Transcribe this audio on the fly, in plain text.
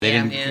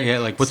and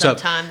man. like, what's up?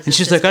 Sometimes And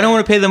she's like, I don't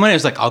want to pay the money. I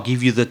was like, I'll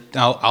give you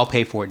I'll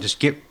pay for it. Just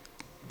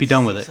be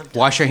done with it. Sometimes.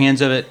 Wash your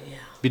hands of it. Yeah.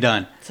 Be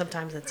done.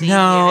 Sometimes it's easier.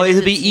 No,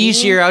 it'll be It's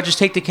easier. I'll just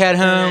take the cat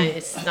home.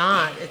 It's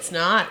not. It's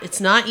not. It's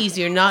not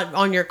easier. not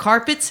on your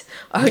carpets,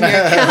 on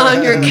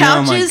your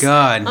couches,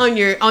 God. on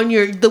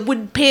the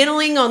wood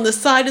paneling on the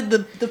side of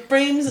the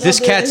frames. This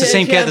cat's the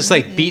same cat that's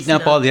like It's beating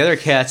up not. all the other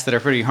cats that are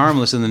pretty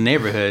harmless in the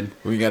neighborhood.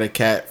 We got a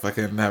cat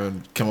fucking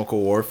having chemical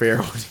warfare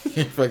on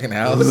your fucking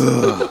house.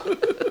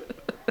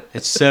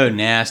 It's so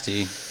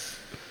nasty.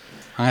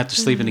 I have to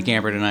sleep in the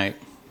camper tonight.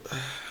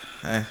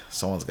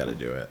 Someone's got to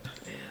do it.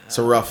 It's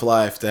a rough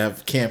life to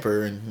have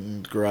camper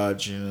and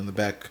garage and in the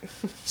back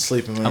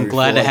sleeping. I'm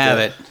glad to have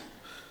it.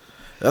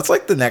 That's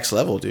like the next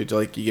level, dude.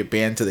 Like you get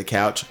banned to the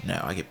couch.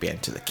 No, I get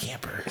banned to the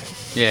camper.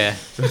 Yeah,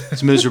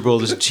 it's miserable.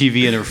 There's a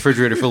TV and a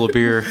refrigerator full of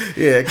beer.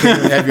 Yeah, I can't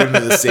even have you under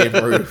the same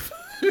roof.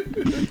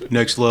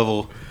 Next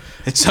level.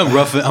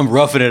 I'm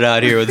roughing it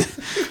out here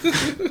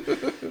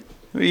with.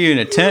 Are you in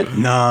a tent?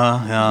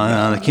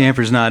 No. The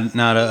camper's not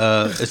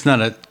a. It's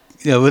not a.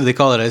 Yeah, what do they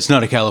call it? It's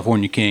not a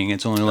California King.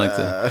 It's only like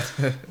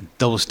the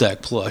double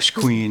stack plush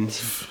queen.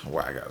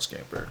 Wow, guys,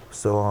 camper.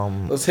 So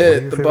Let's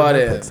hit the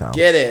button.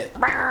 Get it.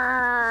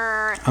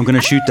 I'm gonna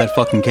shoot that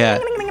fucking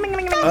cat.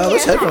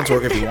 Those headphones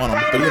work if you want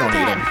them, but you don't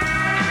need them.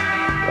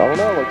 I don't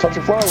know, like touch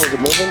your flower, is it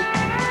moving?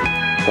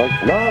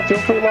 Like, no, it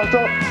feels pretty locked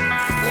up.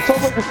 It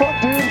sounds like you're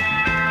fucked, dude.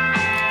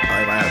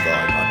 I might have to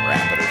like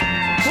unwrap it or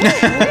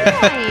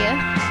something.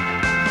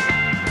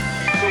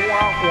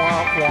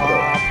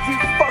 You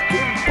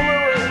fucking blew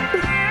it.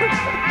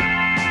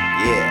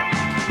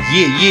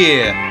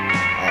 Yeah.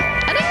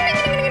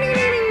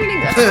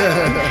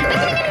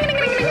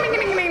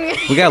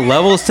 We got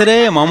levels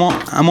today. I'm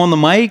on the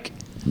mic.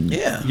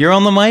 Yeah. You're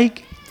on the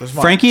mic. There's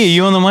mics. Frankie, are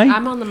you on the mic?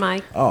 I'm on the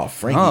mic. Oh,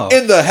 Frankie Oh.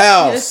 in the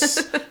house,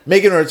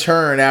 making a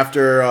return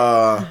after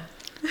a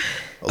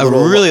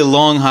really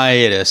long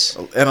hiatus.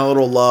 and a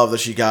little love that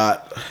she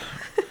got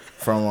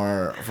from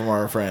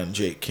our friend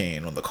Jake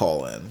Kane on the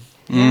call in.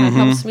 Yeah, it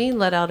helps me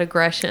let out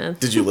aggression.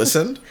 Did you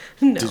listen?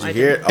 No, Did you I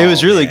hear it? It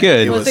was really man,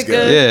 good. It Was was it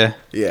good. good?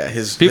 Yeah. Yeah,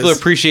 his People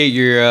appreciate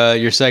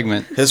your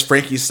segment. his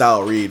Frankie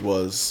style read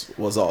was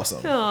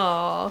awesome.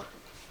 Oh.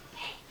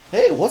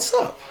 Hey, what's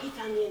up? He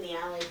found me in the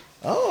alley.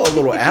 Oh, a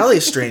little alley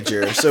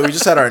stranger. So we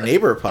just had our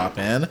neighbor pop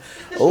in.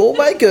 Oh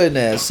my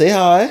goodness. Say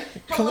hi.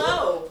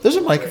 Hello. There's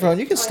a microphone.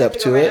 You can step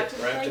to it.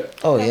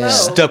 Oh yeah.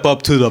 Step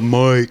up to the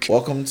mic.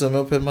 Welcome to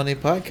Moped Money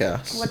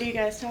Podcast. What are you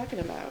guys talking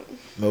about?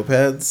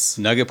 Mopeds,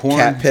 Nugget porn.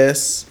 cat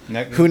piss.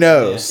 Nugget- Who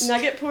knows?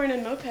 Nugget porn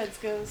and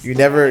mopeds goes. You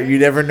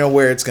never know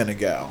where it's gonna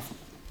go.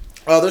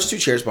 Oh, there's 2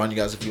 chairs behind you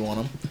guys if you want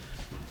them.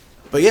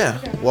 But yeah,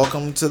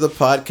 welcome to the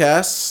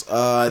podcast.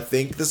 I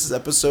think this is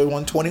episode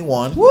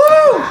 121. Woo!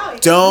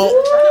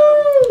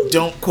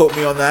 Don't quote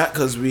me on that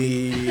because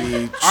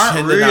we Aren't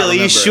tend to not really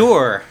remember.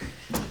 sure.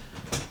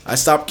 I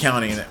stopped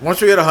counting it.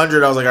 Once we hit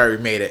 100, I was like, all right,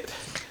 we made it.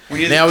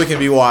 Now we can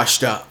be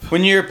washed up.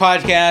 When your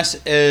podcast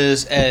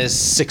is as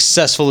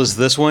successful as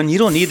this one, you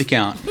don't need to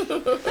count.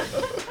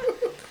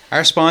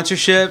 Our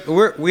sponsorship,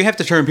 we have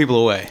to turn people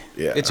away.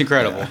 Yeah, It's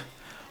incredible.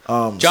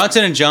 yeah.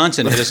 Johnson &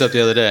 Johnson hit us up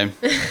the other day.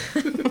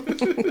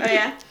 Oh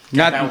yeah.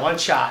 Not That one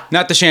shot.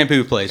 not the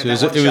shampoo place. It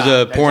was That a one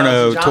shot.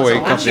 porno That toy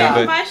Johnson & company.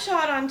 Johnson. But My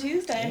shot on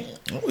Tuesday.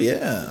 Oh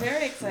yeah.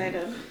 Very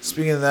excited.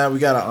 Speaking of that, we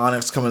got an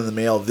Onyx coming in the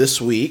mail this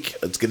week.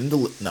 Let's get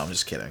into. No, I'm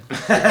just kidding.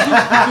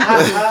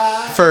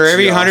 for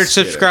every 100 Just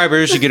kidding.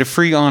 subscribers, you get a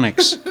free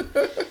Onyx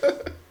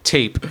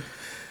tape.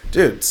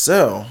 Dude,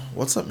 so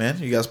what's up, man?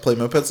 You guys play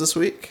mopeds this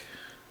week?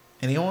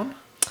 Anyone?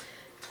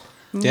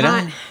 Did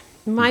I?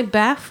 My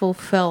baffle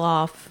fell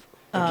off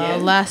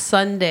Again? last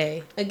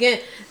Sunday. Again,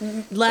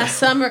 last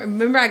summer.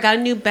 Remember, I got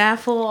a new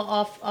baffle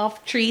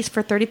off trees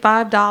for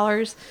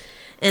 $35.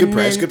 And Good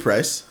price. then- Good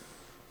price.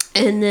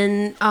 And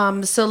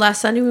then, so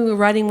last Sunday we were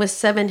riding with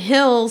Seven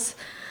Hills.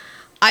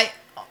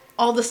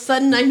 All of a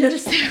sudden I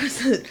noticed there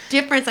was a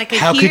difference. I could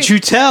How hear. could you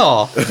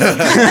tell?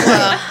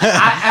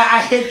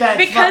 I hit that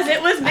Because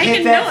it was I making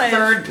hit that noise.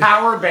 third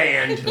power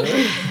band.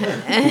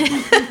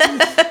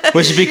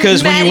 Was it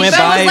because when you went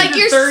Maddie, by? but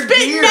it was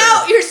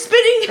like you're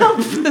spitting out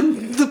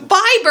the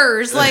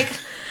fibers, like.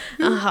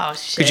 Oh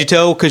shit! Could you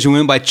tell because you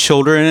went by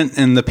children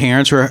and the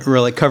parents were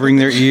like covering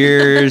their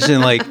ears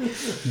and like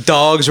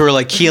dogs were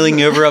like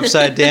keeling over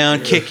upside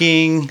down,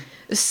 kicking.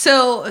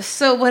 So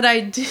what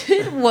I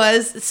did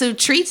was,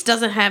 Treats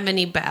doesn't have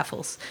any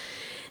baffles,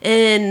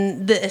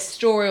 and the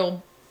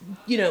Estoril,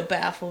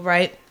 baffle,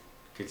 right?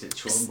 It's a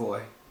children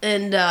boy.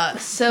 And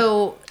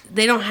so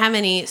they don't have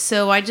any.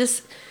 So I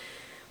just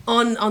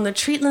on the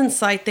Treatland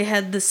site they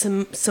had the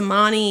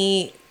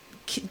Samani,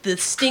 the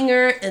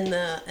stinger and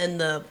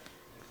the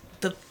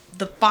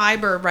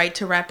fiber, right,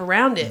 to wrap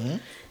around it,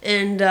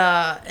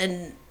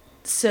 and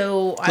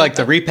so Like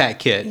the repack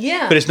kit.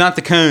 Yeah. But it's not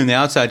the cone, the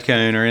outside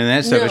cone or any of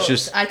that stuff. It's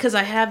just because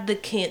I have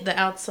the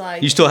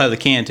outside. you still have the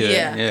can to it.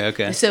 Yeah. Yeah.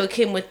 Okay. So it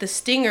came with the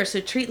stinger.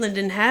 So Treatland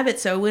didn't have it.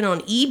 So I went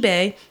on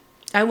eBay.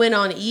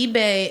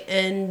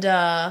 And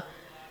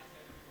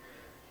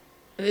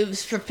it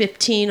was for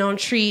 15 on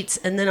Treats,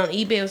 and then on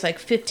eBay it was like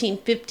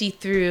 15.50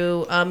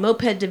 through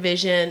Moped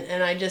Division,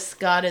 and I just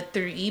got it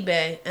through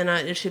eBay, and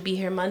it should be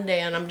here Monday,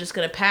 and I'm just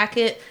gonna pack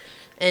it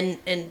and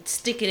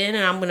stick it in,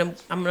 and I'm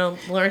gonna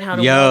learn how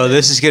to. Yo, weld it.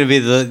 this is gonna be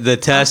the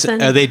test.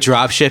 send- Are they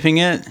drop shipping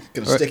it,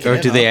 Gonna stick it or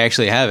in, do they huh?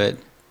 actually have it?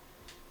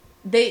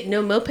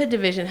 Moped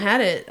Division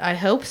had it. I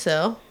hope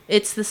so.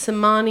 It's the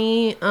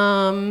Samani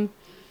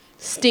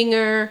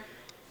Stinger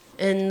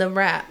and the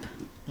wrap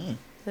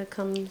that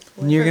comes.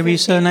 With You're gonna be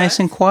so nice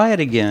and quiet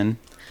again.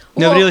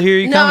 Nobody Well, will hear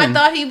you no, coming. I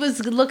thought he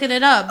was looking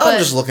it up. I'm But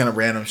just looking at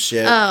random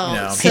shit. Oh, you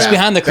know, He's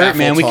behind the curtain,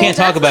 man. We can't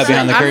talk about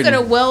behind the curtain.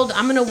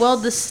 I'm gonna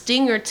weld the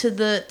stinger to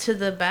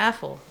the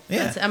baffle.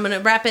 Yeah. I'm gonna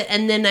wrap it,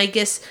 and then I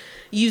guess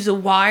use a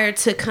wire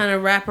to kind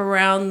of wrap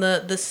around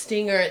the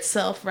stinger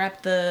itself.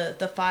 Wrap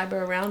the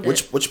fiber around it.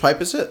 Which pipe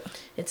is it?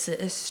 It's a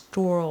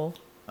Storal.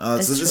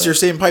 It's your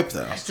same pipe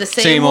though. It's the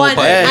same, Same old one.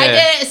 pipe, I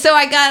yeah. did. So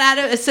I got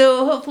out of.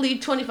 So hopefully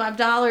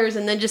 $25,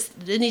 and then just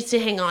it needs to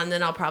hang on.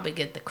 Then I'll probably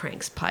get the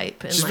Cranks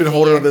pipe. She's been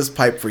holding on this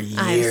pipe for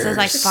years. So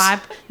like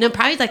 5. No,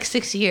 probably like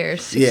 6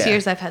 years. 6 Yeah.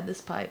 years I've had this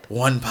pipe.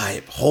 One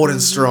pipe, holding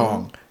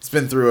strong. It's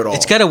been through it all.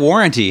 It's got a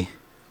warranty.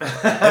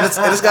 and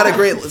it's got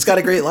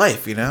a great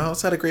life. You know,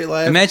 it's had a great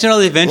life. Imagine all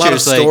the a lot of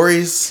adventures. Like,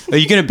 stories. are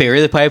you gonna bury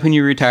the pipe when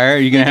you retire? Are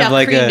you gonna have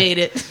like cremate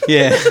it.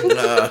 yeah,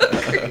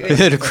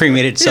 it'll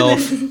cremate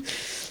itself?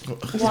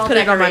 Wall put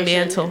it on my decoration.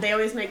 mantle. They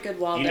always make good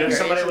wall You know decorations.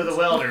 somebody with a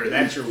welder,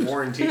 that's your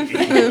warranty.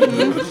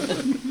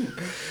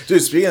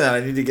 Dude, speaking of that, I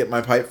need to get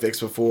my pipe fixed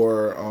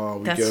before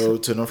we That's- go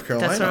to North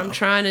Carolina. That's what I'm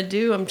trying to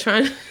do. I'm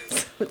trying to.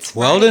 It's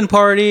Welding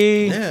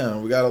party. Yeah,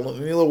 we got a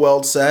little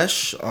weld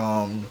sesh.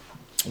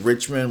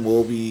 Richmond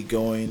will be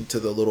going to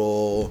the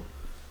little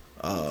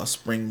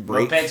spring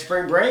break. Moped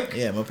spring break?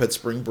 Yeah, Moped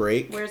spring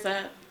break. Where's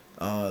that?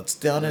 It's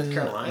down in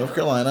Carolina. North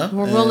Carolina.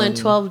 We're rolling and-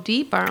 12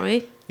 deep, aren't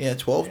we? Yeah,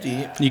 12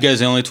 deep. You guys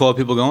the only 12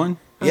 people going?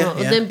 Yeah,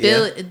 Oh, yeah, then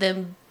Bill, yeah.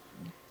 then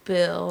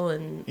Bill,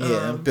 and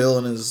Yeah, Bill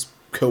and his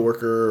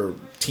coworker or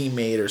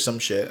teammate or some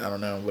shit. I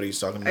don't know what he's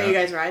talking about. Are you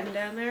guys riding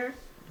down there?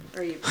 Or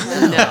are you?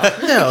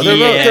 No, they're,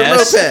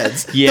 Yes. they're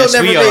mopeds. Yes,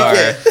 They'll never we make are.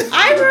 it.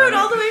 I rode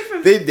all the way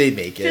from They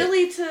make it.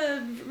 Philly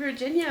to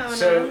Virginia on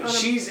So a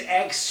she's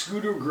ex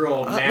Scooter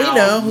Girl now. we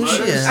know who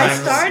she is. I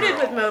motorcycle started girl.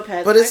 with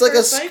mopeds. But it's My like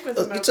first bike was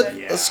it's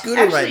moped. a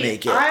scooter might Actually,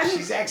 make it.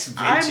 She's ex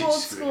I'm old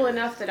school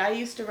enough that I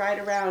used to ride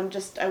around.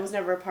 I was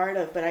never a part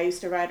of, but I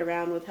used to ride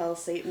around with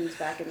Hell's Satans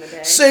back in the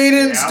day.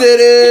 Satan's Yeah. did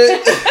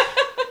it.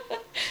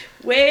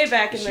 Way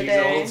back in the She's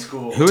day. old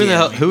school. Who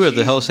are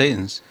the hell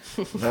Satans?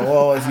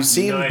 Well, if you've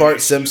seen No idea Bart what you're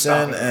Simpson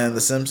talking and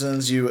The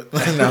Simpsons, you.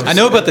 I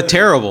know about the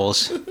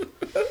Terribles.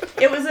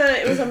 It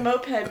was a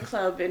moped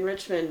club in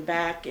Richmond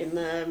back in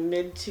the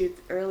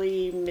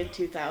early mid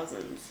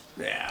 2000s.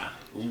 Yeah.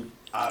 You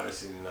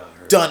obviously not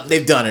heard Done.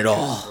 They've done it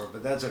all. before,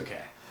 but that's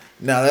okay.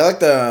 No, they like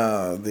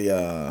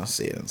the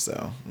Satans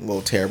though. A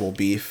little terrible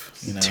beef.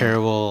 You know,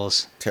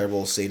 Terribles.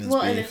 terrible Satans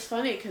Well, and beef. it's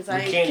funny because We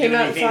I can't came do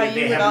out and anything saw that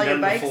they you with all haven't your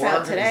done bikes before.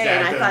 out Is today, that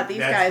and I the- thought these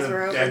that's guys the-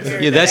 were over that's here.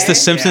 the- Yeah, that's the today.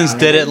 Simpsons Yeah.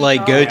 did it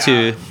like go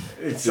to.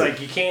 It's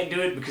like you can't do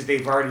it because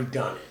they've already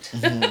done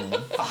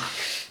it.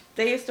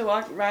 They used to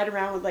ride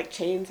around with like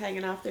chains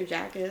hanging off their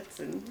jackets,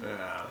 and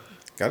Yeah.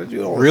 Gotta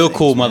do all the Real things,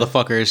 cool man.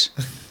 motherfuckers.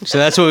 So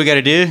that's what we got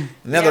to do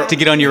Now they're, to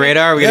get on your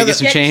radar. We got to get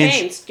some get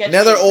chains.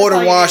 now they're old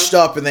and washed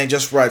up, and they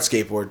just ride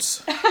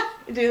skateboards.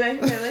 Do they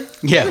really?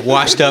 Yeah,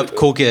 washed up,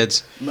 cool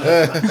kids.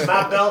 My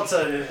belt's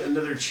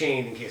another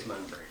chain in case mine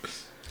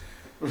breaks.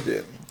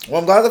 Yeah. Well,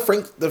 I'm glad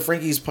the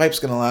Frankie's pipe's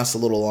gonna last a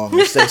little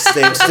longer.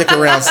 Stick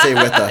around, stay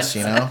with us.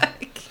 You know.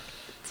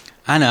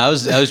 I know.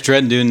 I was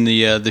dreading doing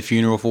the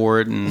funeral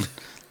for it, and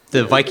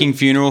the Viking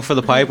funeral for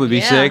the pipe would be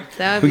Yeah, sick.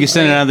 that would We be could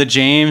send it great. out of the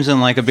James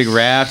and like a big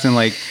raft and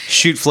like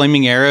shoot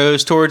flaming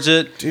arrows towards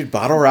it. Dude,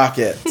 bottle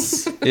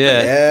rockets.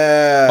 Yeah.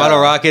 Yeah. Bottle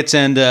rockets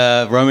and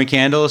Roman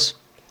candles,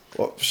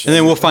 Well, shit. and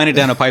then we'll find it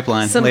down a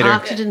pipeline Some later.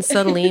 oxygen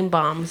acetylene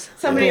bombs.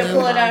 Somebody will Balloon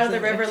pull it out of bombs the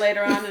in there. river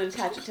later on and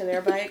attach it to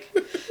their bike.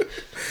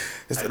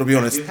 It'll be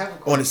on I its do have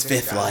a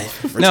fifth question.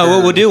 life. No, what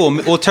Return. we'll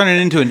do, we'll turn it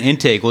into an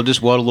intake. We'll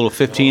just weld a little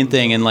 15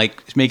 thing and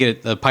like make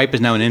it the pipe is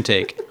now an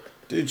intake.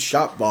 Dude,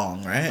 shop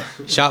bong, right?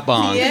 Shot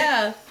bomb.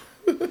 Yeah.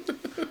 I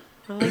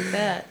like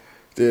that.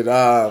 Dude,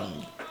 I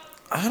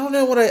don't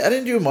know what I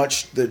didn't do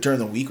much during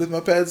the week with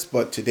mopeds,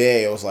 but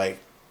today I was like,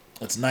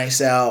 it's nice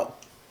out.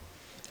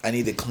 I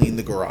need to clean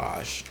the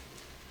garage.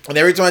 And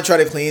every time I try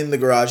to clean the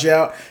garage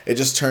out, it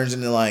just turns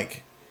into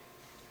like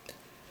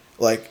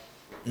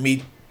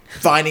me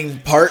finding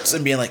parts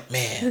and being like,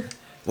 man,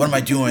 what am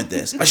I doing with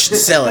this? I should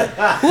sell it.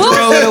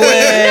 Throw it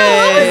away.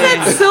 What was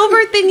that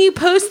silver thing you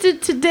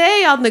posted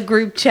today on the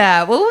group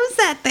chat? What was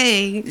that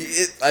thing?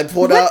 I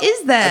pulled What out.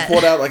 is that? I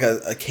pulled out like a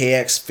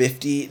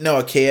KX50. No,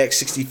 a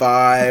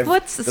KX65.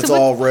 What's- that's so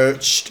what- all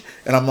roached,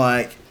 and I'm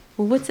like,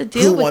 What's the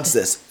deal who with wants it?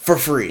 this for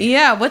free?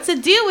 Yeah, what's the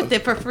deal with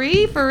it? For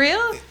free? For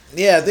real?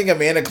 Yeah, I think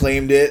Amanda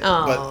claimed it,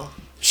 Oh.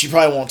 but she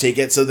probably won't take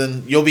it. So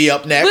then you'll be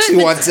up next. Who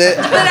But- wants it?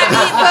 But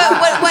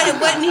I mean,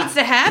 what needs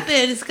to happen?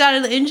 It's got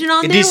an engine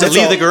on It there. needs to That's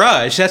leave all- the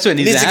garage. That's what It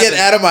needs needs to to happen.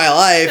 get out of my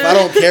life. I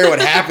don't care what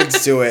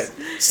happens to it.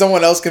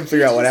 Someone else can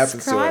figure out what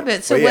happens to Describe it.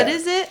 it. So But what yeah.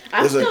 is it?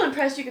 I'm There's a- still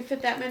impressed you could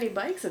fit that many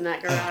bikes in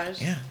that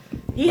garage. Yeah.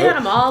 He had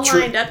them all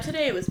True- lined up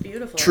today. It was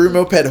beautiful. True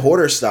moped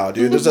hoarder style,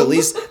 dude. There's at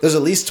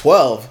least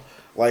 12.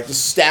 Like,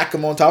 just stack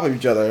them on top of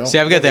each other. Don't- See,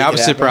 I've got don't the make it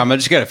opposite happen. problem. I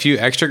just got a few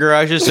extra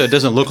garages, so it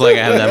doesn't look like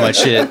I have that much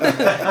shit.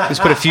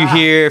 Just put a few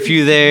here, a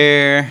few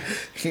there.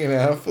 You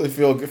know,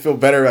 feel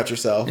better about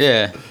yourself.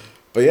 Yeah.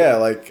 But yeah,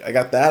 like I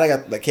got that. I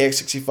got the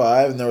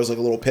KX65, and there was like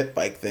a little pit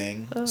bike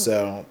thing.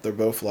 So they're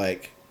both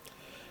like,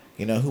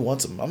 you know, who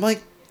wants them? I'm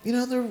like, you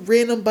know, they're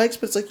random bikes,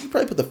 but it's like you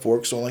probably put the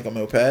forks on like a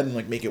moped and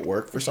like make it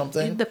work for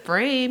something. The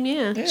frame,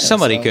 yeah. Yeah,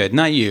 Somebody so- could,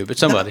 not you, but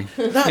somebody.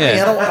 Not me.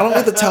 I don't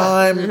have the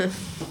time,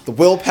 the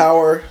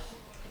willpower,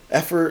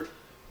 effort.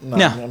 No,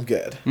 No. I'm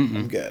good.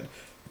 I'm good.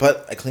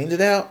 But I cleaned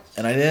it out,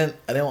 and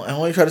I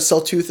only tried to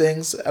sell 2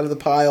 things out of the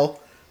pile.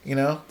 You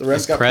know, the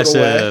rest got put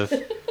away.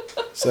 Impressive.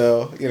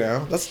 So you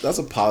know, that's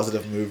a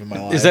positive move in my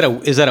life. Is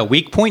that a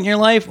weak point in your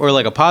life or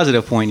like a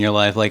positive point in your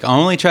life? Like, I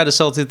only try to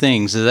sell 2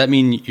 things. Does that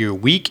mean you're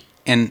weak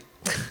and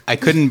I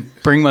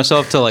couldn't bring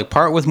myself to like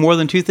part with more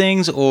than 2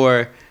 things,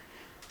 or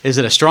is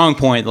it a strong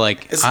point?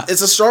 Like,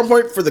 It's a strong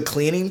point for the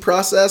cleaning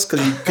process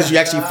because you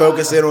actually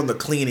focus in on the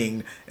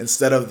cleaning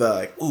instead of the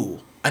like, ooh,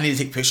 I need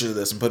to take pictures of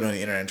this and put it on the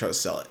internet and try to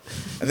sell it.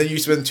 And then you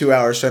spend 2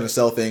 hours trying to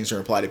sell things and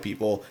reply to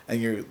people,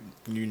 and you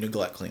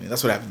neglect cleaning.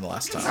 That's what happened the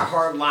last It's a time.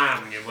 hard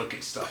line when you look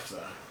at stuff,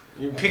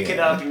 though. You pick it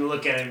up and you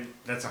look at it,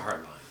 that's a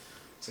hard line.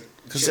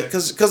 Because in Keep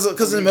this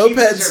or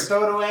mopeds,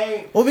 throw it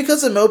away. well,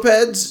 because in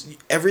mopeds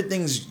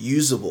everything's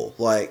usable,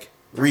 like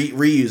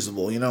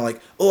reusable. You know, like,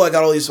 oh, I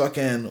got all these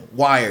fucking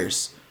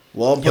wires.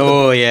 Well,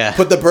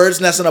 put the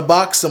bird's nest in a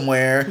box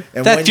somewhere,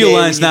 and that one fuel day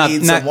when line's you not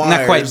need not, some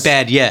not quite wires-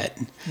 bad yet.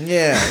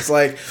 Yeah, it's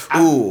like,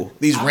 ooh,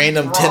 these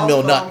random 10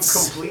 mil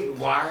nuts. Complete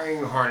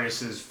wiring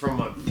harnesses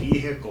from a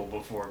vehicle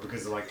before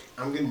because they're like,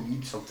 I'm gonna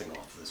need something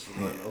off this for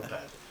my moped.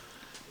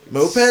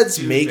 Mopeds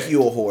Stupid. make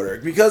you a hoarder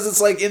because it's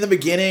like in the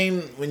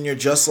beginning when you're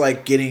just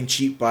like getting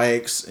cheap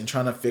bikes and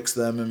trying to fix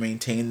them and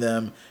maintain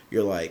them,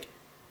 you're like,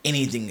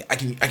 anything I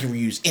can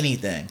reuse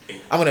anything.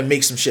 I'm gonna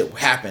make some shit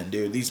happen,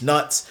 dude. These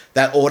nuts,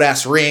 that old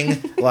ass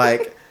ring,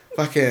 like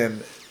fucking,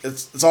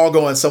 it's all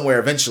going somewhere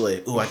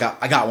eventually. Ooh, I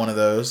got one of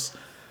those.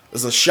 It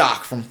was a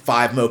shock from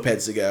 5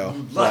 mopeds ago.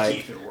 Lucky Like,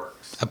 if it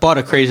works. I bought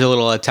a crazy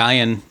little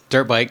Italian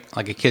dirt bike,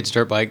 like a kid's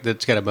dirt bike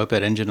that's got a moped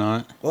engine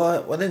on it.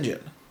 what engine?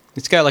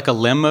 It's got like a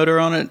LEM motor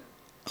on it,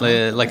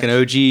 like an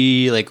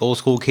OG, like old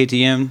school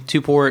KTM,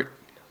 2-port,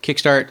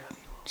 kickstart,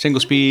 single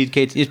speed.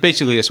 It's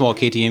basically a small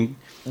KTM.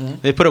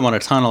 They put them on a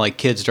ton of like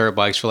kids' dirt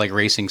bikes for like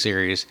racing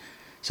series.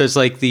 So it's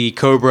like the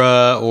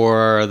Cobra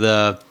or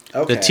the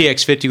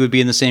TX50 would be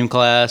in the same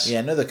class. Yeah,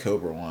 I know the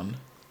Cobra one.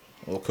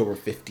 Little Cobra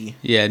 50.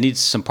 Yeah, it needs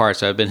some parts.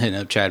 So I've been hitting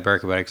up Chad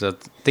Burke about it because I'm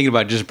thinking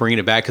about just bringing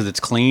it back because it's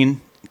clean,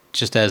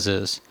 just as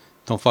is.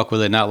 Don't fuck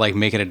with it. Not like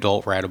make it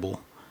adult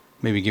rideable.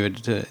 Maybe give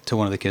it to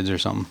one of the kids or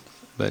something.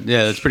 But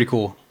yeah, that's pretty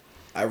cool.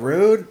 I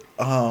rode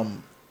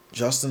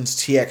Justin's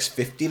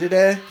TX50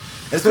 today.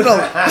 It's been a,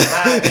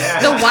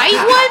 The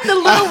white one? The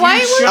little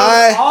white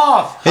one?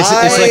 Off. It's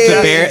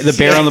like the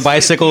bear on the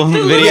bicycle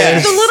video.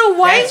 Yes. The little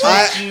white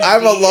That's one? what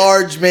I'm a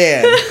large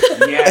man,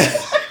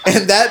 Yes.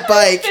 and that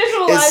bike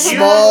Visualize is it. You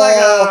small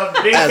look like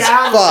a big as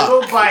out fuck.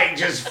 little bike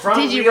just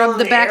front Did you wheel rub in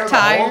the back air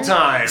tire? the whole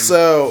time.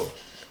 So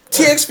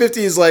TX50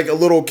 is like a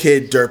little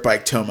kid dirt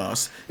bike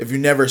Tomos. If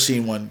you've never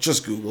seen one,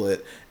 just Google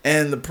it.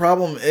 And the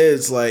problem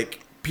is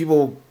like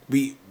people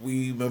we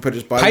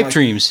mopeders buy Pipe them, like,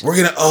 dreams. We're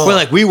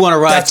gonna we want to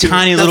ride that's gonna-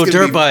 tiny that's little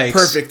gonna dirt be bikes.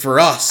 Perfect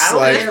for us. I don't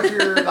Like care if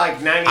you're like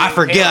 90 I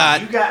forgot.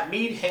 pounds. You got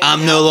meat hanging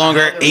I'm out no longer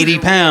behind the 80 rear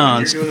wheel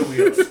pounds. when you're doing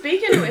a wheel.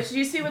 Speaking of which, do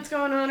you see what's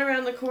going on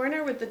around the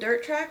corner with the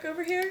dirt track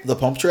over here? the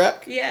pump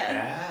track. Yeah.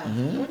 Yeah.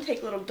 I want to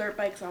take little dirt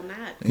bikes on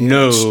that.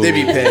 No, They'd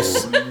be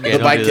pissed. don't The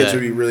bike do kids that.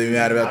 would be really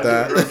mad about I do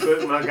that. real quick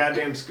with my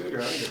goddamn scooter.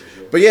 I don't give a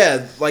shit. But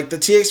yeah, like the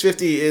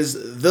TX50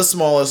 is the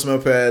smallest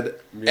moped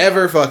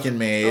ever fucking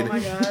made. Oh my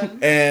god.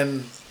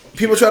 And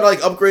people try to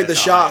like upgrade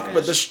That's the all shock, it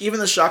but is. even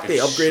the shock they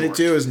It's upgraded short.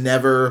 to is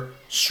never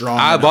strong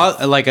I enough.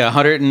 bought like a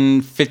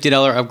 $150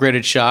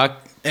 upgraded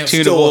shock, And it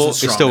still tunable. wasn't It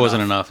strong still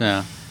wasn't enough.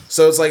 enough. Yeah.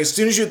 So it's like as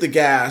soon as you hit the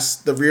gas,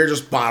 the rear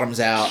just bottoms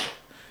out.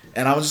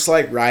 And I was just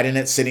like riding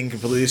it, sitting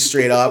completely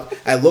straight up.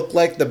 I look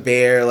like the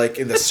bear, like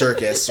in the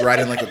circus,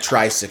 riding like a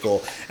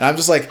tricycle. And I'm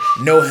just like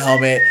no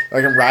helmet,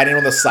 like I'm riding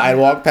on the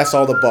sidewalk past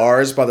all the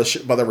bars by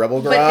the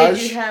Rebel But Garage.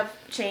 did you have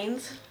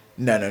chains?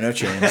 No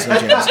chains, no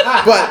chains.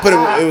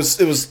 But it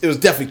was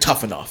definitely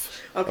tough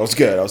enough. Okay. I was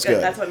good. I was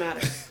good. That's what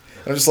matters.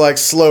 I'm just like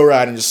slow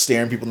riding, just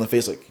staring people in the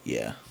face, like,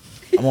 yeah,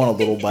 I'm on a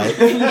little bike.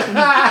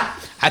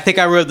 I think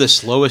I rode the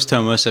slowest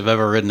Tomos I've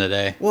ever ridden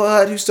today.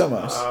 What? Who's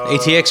Tomos?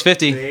 ATX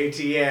 50. The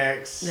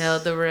ATX. No,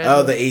 the red.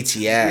 Oh, the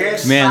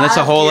ATX. Man, that's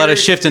a whole lot of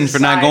Gears shifting to for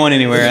not decide going that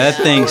anywhere. it's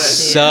That thing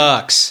slow.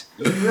 sucks.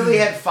 You really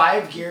had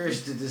 5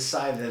 gears to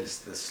decide that it's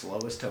the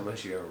slowest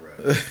Tomos you ever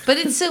rode. But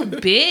it's so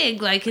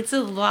big. Like, it's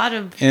a lot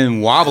of.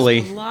 And wobbly.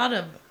 A lot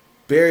of.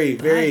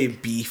 Very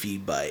beefy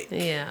bike.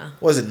 Yeah.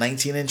 What was it,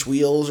 19-inch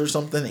wheels or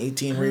something?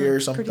 18 rear or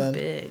something? Pretty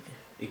big.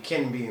 It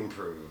can be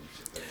improved.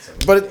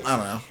 But I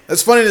don't know.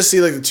 It's funny to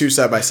see like the two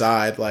side by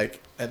side.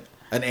 Like,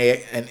 an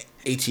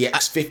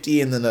ATX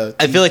 50 and then a.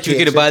 I feel like you're TX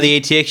going to buy 50.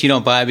 the ATX. You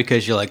don't buy it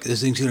because you're like,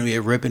 this thing's going to be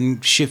a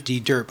ripping, shifty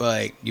dirt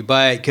bike. You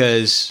buy it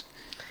because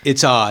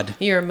it's odd.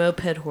 You're a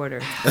moped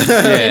hoarder.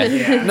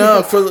 Yeah.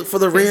 No, for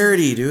the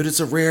rarity, dude. It's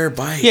a rare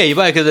bike. Yeah, you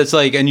buy it because it's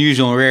like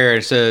unusual and rare.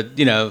 It's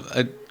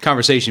a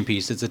conversation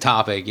piece. It's a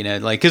topic,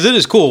 like because it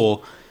is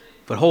cool,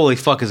 but holy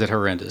fuck, is it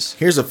horrendous?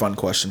 Here's a fun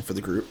question for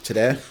the group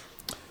today.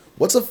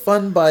 What's a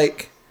fun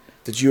bike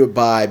that you would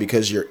buy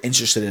because you're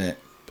interested in it,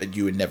 but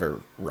you would never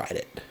ride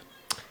it?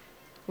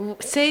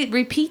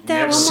 Repeat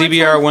that one more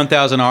CBR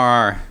time.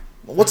 1000RR.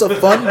 What's a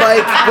fun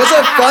bike? What's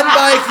a fun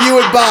bike you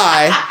would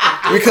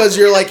buy because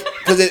you're like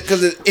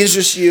because it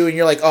interests you and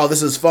you're like, oh,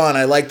 this is fun.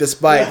 I like this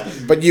bike,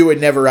 but you would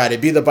never ride it.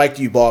 Be the bike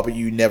you bought, but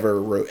you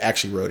never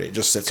actually rode it. It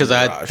just sits in Because the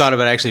I garage. thought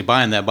about actually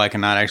buying that bike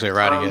and not actually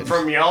riding it.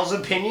 From y'all's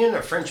opinion,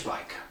 a French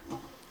bike.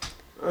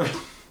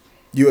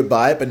 You would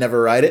buy it but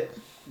never ride it.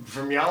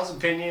 From y'all's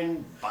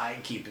opinion, buy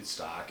it, keep it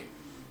stock, and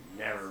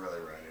never really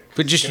ride it.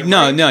 But just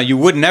Gonna no, break. you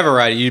would never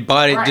ride it. You'd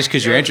buy it Right. just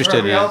because you're interested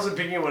From in y'all's it.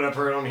 opinion, what I've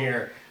heard on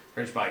here,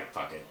 French bike,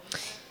 fuck it.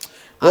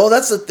 Well,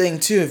 that's the thing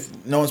too.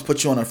 If no one's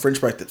put you on a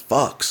French bike that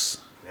fucks.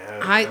 No,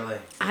 really.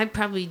 I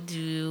probably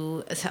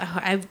do.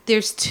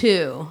 There's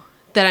two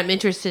that I'm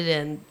interested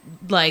in.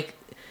 Like,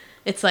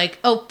 it's like,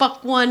 oh,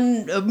 fuck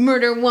one,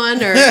 murder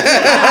one, or so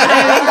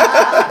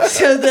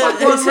the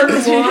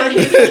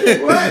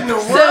What in the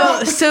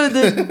world? so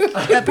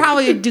the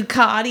probably a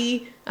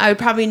Ducati. I would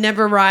probably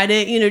never ride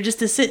it, just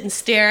to sit and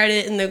stare at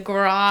it in the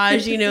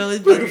garage, You're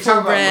beautiful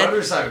talking about red.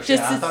 motorcycle shit.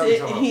 Just I to thought you were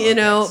sit, talking about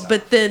moped stuff.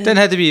 but then Doesn't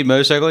have to be a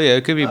motorcycle. Yeah,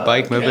 it could be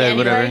bike, moped, Any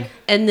whatever. bike?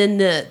 and then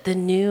the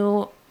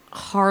new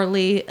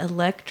Harley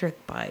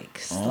electric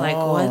bikes. Like,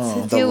 what's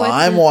it the do with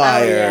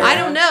LimeWire. I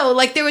don't know.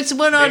 Like, there was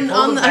one on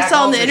pulled them I back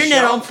saw on off the the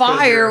internet on shelf 'cause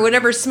fire their or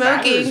whatever, batteries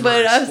smoking. were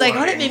But I was like, oh,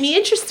 that exploding. made me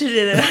interested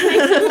in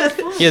it.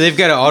 Yeah, they've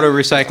got an auto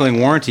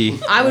recycling warranty.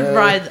 I would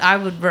ride. I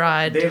would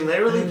ride. They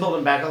literally pulled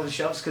them back off the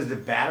shelves because the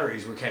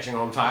batteries were catching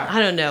on fire. I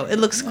don't know. It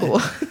looks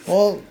cool.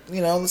 Well,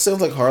 it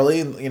sounds like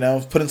Harley.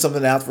 Putting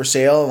something out for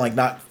sale and like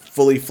not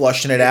fully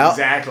flushing it out.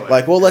 Exactly.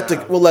 Like we'll let the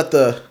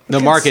The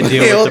market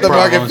deal we'll let with the the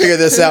market problems. figure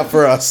this out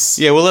for us.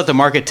 Yeah, we'll let the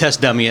market test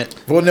dummy it.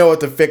 We'll know what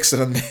to fix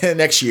it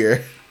next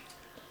year.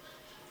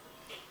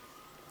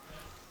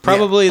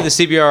 Probably the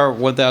CBR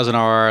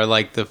 1000RR,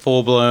 like the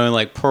full blown,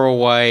 like pearl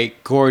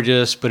white,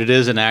 gorgeous, but it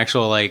is an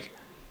actual like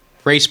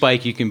race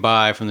bike you can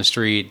buy from the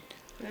street,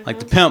 like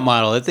the pimp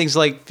model. That thing's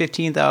like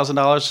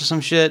 $15,000 or some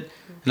shit.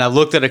 And I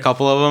looked at a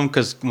couple of them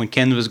because when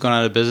Ken was going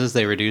out of business,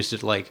 they reduced it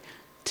to like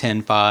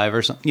 10.5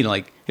 or something.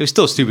 Like it was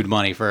still stupid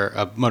money for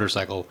a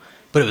motorcycle,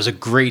 but it was a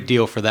great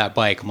deal for that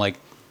bike. I'm like,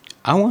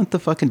 I want the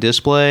fucking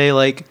display,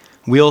 like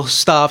wheel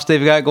stops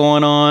they've got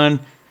going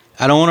on.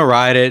 I don't want to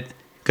ride it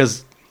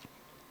because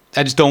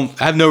I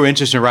have no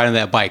interest in riding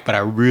that bike, but I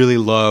really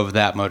love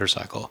that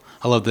motorcycle.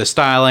 I love the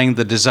styling,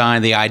 the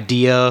design, the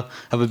idea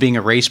of it being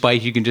a race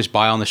bike you can just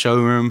buy on the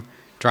showroom,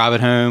 drive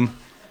it home,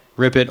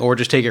 rip it, or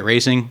just take it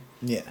racing.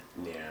 Yeah.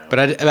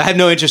 But I have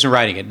no interest in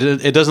riding it.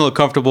 It doesn't look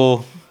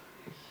comfortable.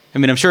 I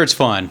mean, I'm sure it's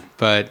fun,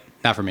 but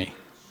not for me.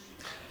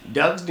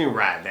 Doug's new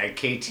ride, that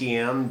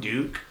KTM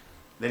Duke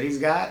that he's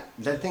got,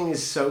 that thing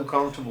is so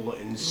comfortable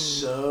and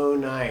so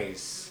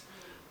nice.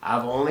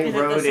 I've only Is it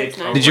the rode it.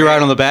 690? Did you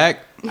ride on the back?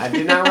 I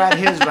did not ride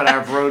his, but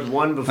I've rode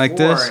one before, Like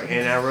this?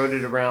 and I rode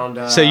it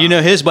around. So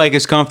his bike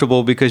is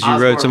comfortable because you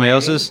Osborne rode somebody Lane.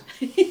 else's?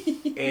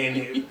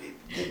 And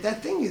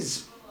that thing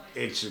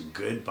it's a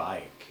good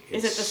bike.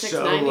 Is it the It's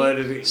 690?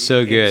 loaded.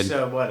 So good.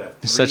 It's, what,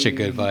 It's such a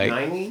good bike.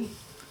 390?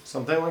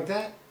 Something like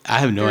that? I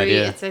have no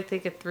idea. It's I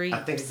think a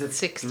I think it's at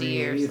 360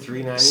 380, years.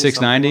 390,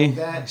 690?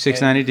 something like that.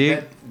 690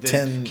 Duke? The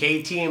 10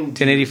 KTM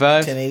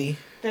 1085? 1080.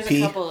 There's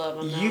P. a couple of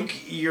them. Though.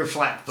 You're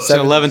flat foot.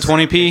 So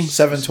 1120p?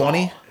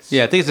 720.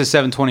 Yeah, I think it's a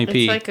 720p.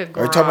 It's like a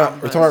We're garage.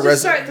 talking about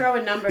Just start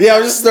throwing numbers. Yeah, I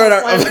was just throwing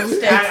out- One of them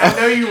sticks. I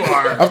know you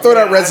are. I'm throwing out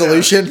Yeah, I know.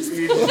 resolution.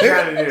 You're just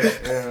trying to do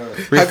it.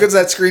 Yeah. How good's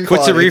that screen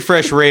What's quality? the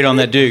refresh rate on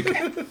that Duke?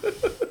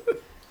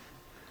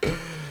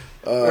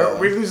 Are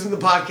we losing the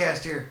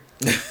podcast here?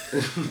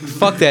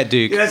 Fuck that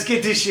Duke. Yeah, let's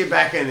get this shit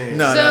back in there.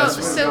 No, So,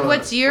 no, so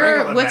what's Bring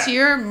your it what's back.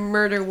 your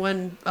murder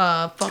one?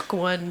 Fuck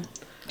one.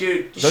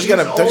 Dude, Don't you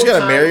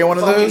gotta marry one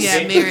of those?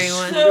 Yeah, marry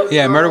one.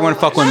 Yeah, murder one,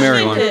 fuck one,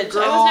 marry one. Vintage.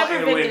 Girl, I was never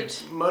and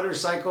vintage. with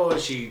motorcycle,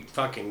 she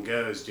fucking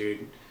goes,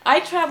 dude. I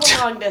travel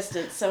long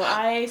distance, so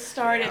I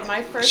started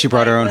my first. She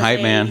brought her bike own was hype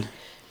a man.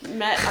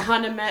 A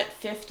Honda Met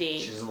 50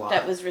 She's a lot.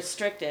 that was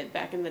restricted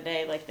back in the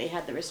day. Like they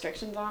had the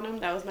restrictions on them.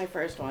 That was my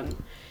first one.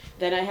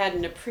 Then I had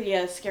an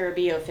Aprilia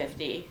Scarabeo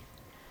 50,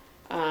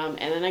 and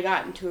then I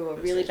got into a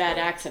really bad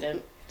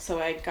accident, so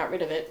I got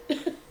rid of it.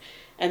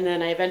 And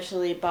then I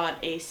eventually bought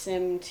a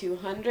Sim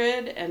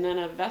 200, and then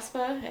a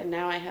Vespa, and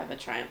now I have a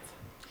Triumph.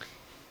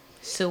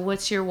 So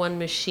what's your one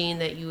machine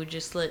that you would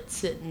just let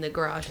sit in the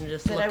garage and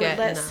just That look I would at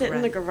let and not sit in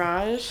the ride?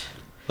 garage.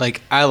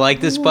 Like, I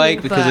like this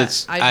bike because But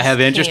it's. I I just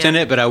have interest in can't.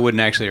 it, but I wouldn't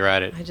actually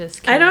ride it. I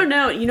just I can't. don't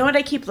know. You know what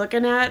I keep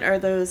looking at are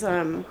those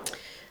the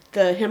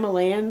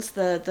Himalayans,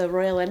 the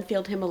Royal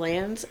Enfield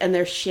Himalayans, and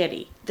they're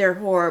shitty. They're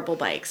horrible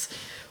bikes.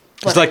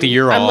 It's like the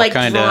Ural, I'm like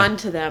kinda. drawn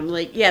to them.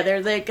 Like, yeah,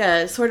 they're like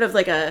a sort of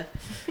like a.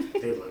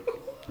 They look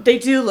cool. They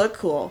do look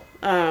cool.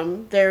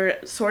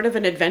 They're sort of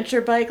an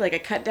adventure bike, like a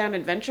cut down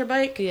adventure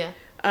bike. Yeah.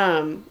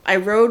 I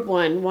rode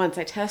one once.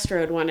 I test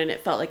rode one, and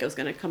it felt like it was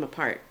going to come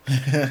apart.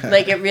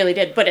 Like it really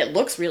did. But it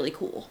looks really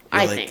cool.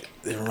 I like, think.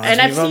 it reminds And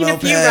me I've of a seen a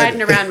few moped.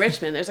 riding around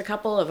Richmond. There's a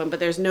couple of them, but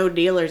there's no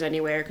dealers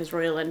anywhere because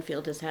Royal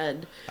Enfield has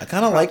had. I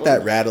kind of like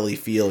that rattly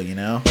feel, you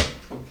know.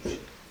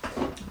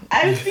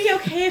 I would be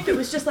okay if it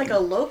was just like a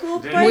local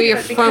bike. Where your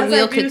but because front I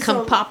wheel do could come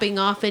so- popping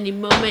off any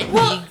moment. and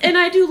Well, you- and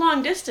I do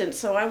long distance,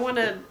 so I want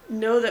to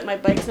know that my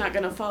bike's not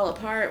going to fall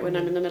apart when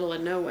I'm in the middle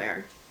of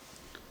nowhere.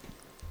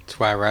 That's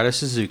why I ride a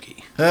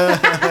Suzuki.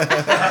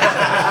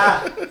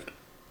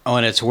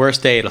 On its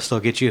worst day, it'll still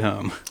get you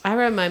home. I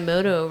rode my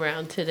moto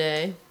around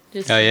today.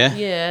 Just, Oh, yeah?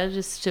 Yeah,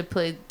 just to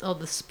play all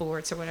the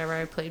sports or whatever.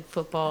 I played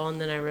football and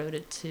then I rode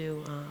it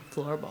to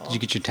floorball. Did you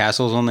get your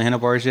tassels on the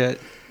handlebars yet?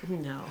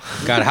 No.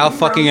 God, how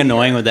fucking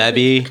annoying would that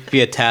be? If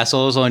you had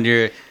tassels on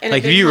your, And a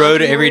like if big you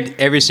rode it honking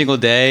every single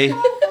day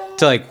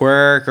to like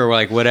work or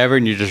like whatever,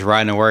 and you're just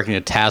riding to work and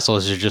your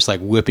tassels are just like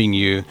whipping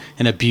you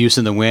and abuse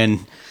in the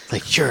wind.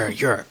 Like you're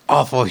an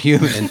awful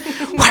human.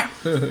 Wah,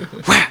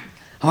 wah.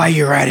 Why are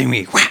you riding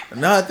me? Wah.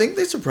 No, I think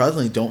they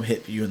surprisingly don't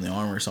hit you in the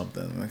arm or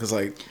something. Because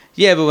like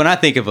Yeah, but when I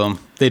think of them,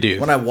 they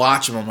do. when I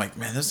watch them, I'm like,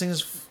 man, those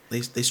things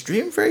they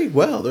stream very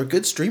well. They're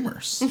good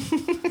streamers.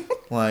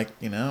 Like,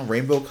 you know,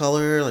 rainbow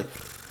color, like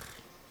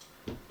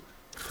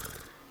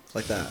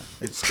that.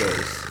 It just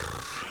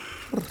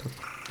goes.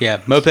 Yeah,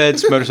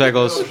 mopeds,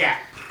 motorcycles. Okay.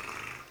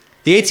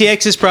 The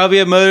ATX is probably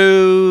a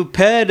moped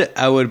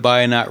I would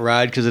buy and not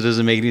ride because it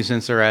doesn't make any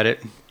sense to ride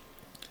it.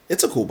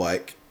 It's a cool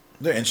bike.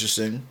 They're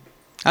interesting.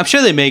 I'm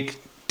sure they make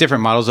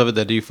different models of it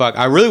that do fuck.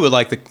 I really would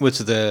like the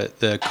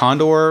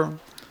Condor,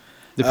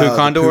 the Pooh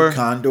Condor. The Pooh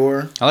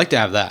Condor. I like to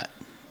have that.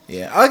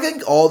 Yeah, I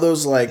think all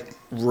those like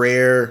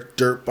rare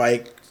dirt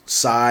bike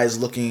size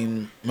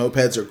looking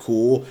mopeds are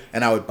cool,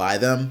 and I would buy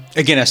them.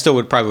 Again, I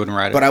still probably wouldn't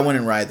ride it. But I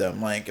wouldn't ride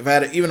them. Like if I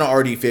had even an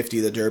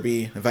RD50, the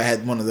Derby, if I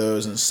had one of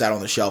those and sat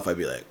on the shelf, I'd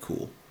be like,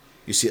 cool.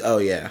 You see? Oh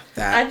yeah,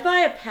 that. I'd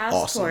buy a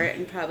passport Awesome.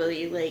 and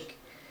probably like.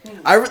 That's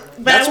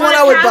want what a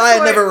I would buy and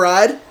Passport. never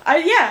ride.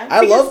 Yeah.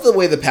 I because- love the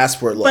way the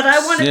Passport looks. But I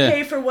want to Yeah.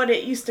 pay for what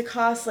it used to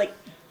cost like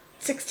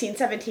 16,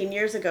 17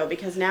 years ago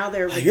because now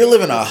they're. You're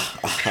living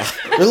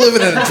you're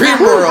living in a dream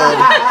world.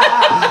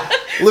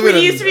 Living We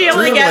in used to be able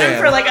to get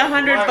them for like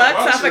 $100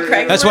 off of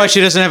Craigslist. That's why she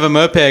doesn't have a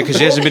moped because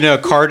she hasn't been to a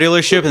car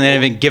dealership and they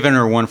haven't given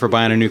her one for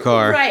buying a new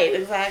car. Right,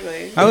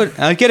 exactly.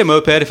 I'd get a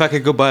moped if I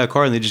could go buy a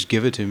car and they just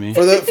give it to me.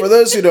 For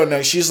those who don't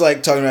know, she's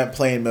like talking about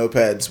playing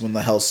mopeds when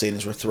the Hell's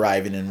Satans were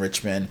thriving in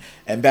Richmond.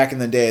 And back in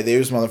the day,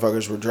 those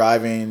motherfuckers were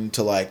driving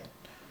to like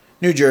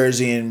New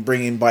Jersey and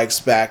bringing bikes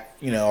back,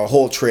 you know, a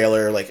whole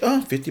trailer, like,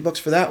 oh, $50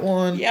 for that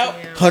one.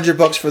 Yep.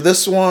 $100 for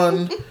this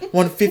one.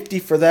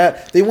 $150 for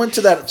that. They went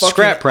to that fucking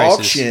Scrap prices.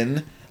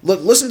 auction.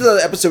 Look, listen to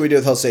the episode we did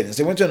with Hell's Satans.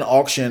 They went to an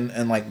auction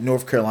in like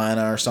North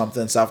Carolina or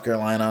something, South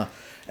Carolina,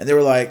 and they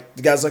were like,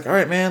 the guy's like, all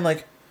right, man,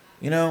 like,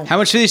 you know, How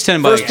much are these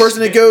 10 first bucks?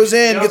 person that goes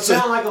in Don't gets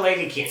sound a like a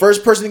lady king.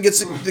 first person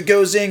that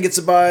goes in gets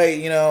to buy,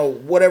 you know,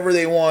 whatever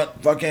they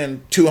want,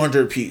 fucking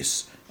 200 a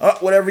piece.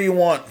 Whatever you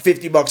want,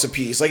 $50 a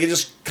piece. Like it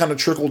just kind of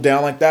trickled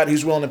down like that.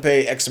 Who's willing to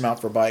pay X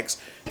amount for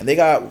bikes? And they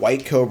got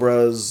white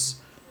Cobras,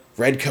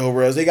 red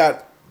Cobras. They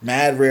got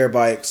mad rare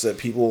bikes that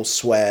people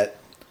sweat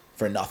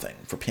for nothing,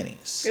 for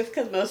pennies. It's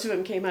because most of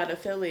them came out of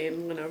Philly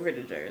and went over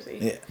to Jersey.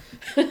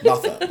 Yeah,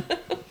 nothing.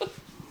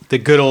 The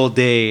good old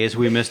days.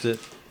 We missed it.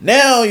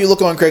 Now you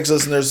look on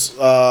Craigslist and there's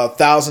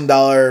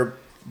 $1,000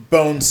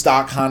 bone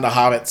stock Honda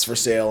Hobbits for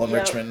sale in Yep.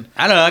 Richmond.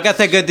 I don't know. I got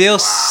that good deal.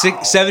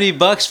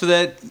 $70 for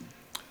that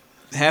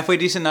halfway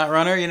decent not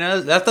runner. You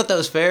know, I thought that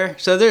was fair.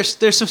 So there's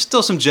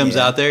still some gems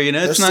Yeah. out there. You know,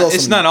 There's it's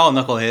still not some- all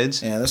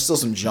knuckleheads. Yeah, there's still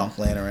some junk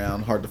laying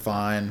around, hard to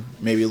find.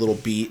 Maybe a little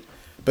beat.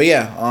 But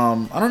yeah,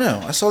 I don't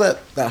know. I saw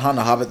that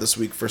Honda Hobbit this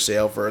week for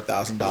sale for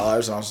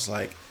 $1,000, and I was just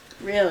like,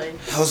 Really?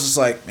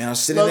 man, I was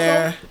sitting Local?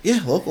 there. Yeah,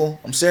 local.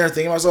 I'm sitting there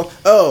thinking to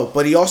myself, oh,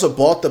 but he also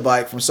bought the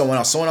bike from someone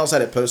else. Someone else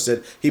had it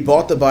posted. He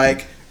bought the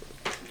bike,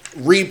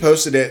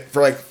 reposted it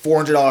for like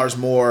 $400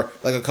 more,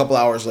 like a couple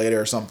hours later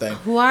or something.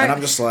 Why- And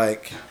I'm just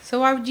like, So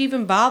why would you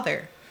even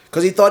bother?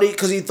 because he thought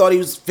he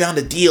was found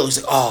a deal. He's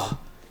like, oh,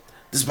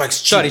 this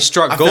bike's cheap. Thought he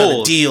struck I found a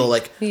gold. deal.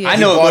 Like Yeah. I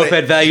he know bought what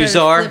moped it. values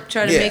are.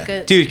 Try to Yeah. make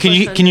a Dude, can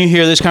you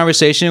hear this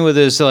conversation with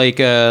his like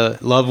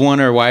loved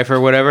one or wife or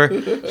whatever?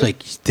 It's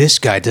like this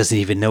guy doesn't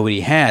even know what he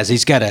has.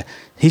 He's got a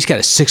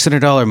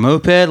 $600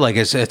 moped. Like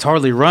it's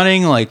hardly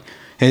running. Like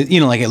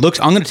you know, like it looks.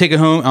 I'm gonna take it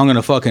home. I'm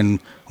gonna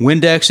fucking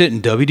Windex it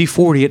and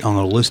WD-40 it. I'm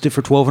gonna list it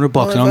for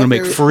 $1,200 and I'm gonna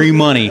make free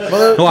money. Watch,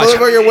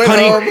 motherfucker went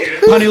home.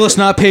 honey, let's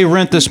not pay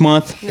rent this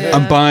month.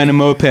 I'm buying a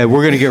moped.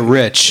 We're gonna get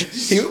rich.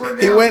 He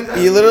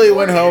literally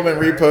went home and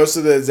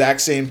reposted the exact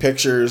same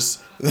pictures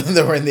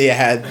that were in the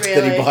ad that he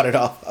Really? bought it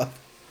off of.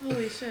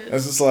 Holy shit. I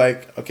was just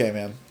like, okay,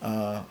 man.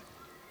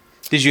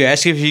 Did you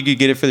ask if you could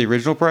get it for the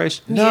original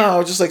price? No, I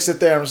would just like sit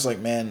there. I'm just like,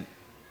 man,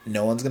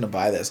 no one's gonna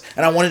buy this.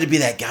 And I wanted to be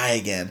that guy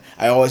again.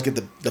 I always get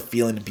the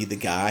feeling to be the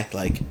guy.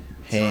 Like,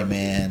 hey,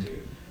 man,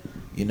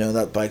 you know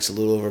that bike's a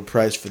little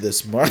overpriced for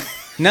this mark.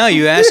 No,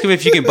 you ask him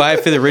if you can buy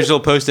it for the original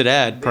posted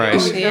ad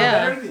price.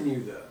 Yeah. Better than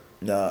you, though.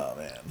 No,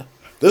 man.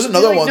 There's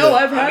another Like, one. no,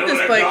 that, I've had I know this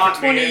what I bike got,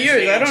 for 20 man.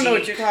 years. I don't know what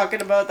Cheek. you're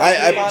talking about. I-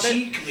 That's bought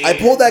it. I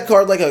pulled that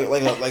card like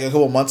a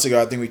couple months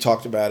ago. I think we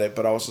talked about it,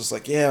 but I was just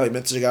like, yeah, like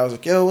messaged a guy. I was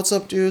like, yo, what's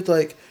up, dude?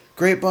 Like,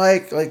 great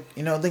bike. Like,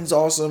 you know, thing's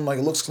awesome. Like,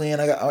 it looks clean.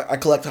 I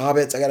collect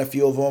Hobbits. I got a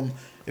few of them.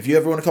 If you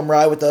ever want to come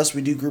ride with us,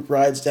 we do group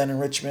rides down in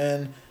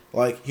Richmond.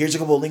 Like, here's a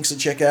couple of links to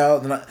check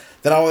out. Then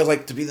I always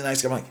like to be the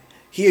nice guy. I'm like,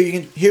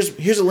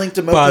 here's a link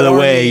to Moped By the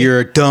way, Army. you're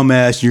a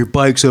dumbass and your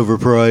bike's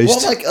overpriced. Well,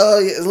 I'm like,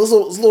 it's a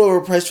little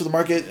overpriced for the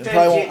market.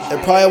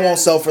 It probably won't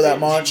sell for that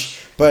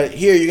much. But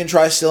here, you can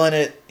try selling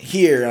it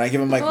here, and I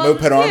give them like Well,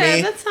 Moped Army.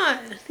 Yeah, that's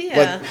not.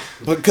 Yeah.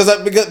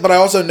 But I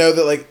also know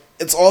that like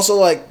it's also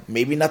like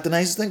maybe not the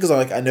nicest thing because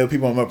I know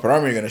people in Moped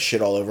Army are gonna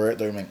shit all over it.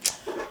 They're gonna,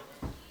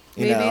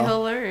 you Maybe know.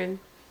 he'll learn.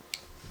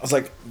 I was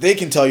like, they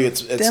can tell you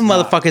it's Them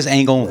not. motherfuckers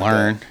ain't gonna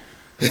learn.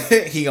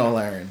 He gonna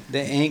learn.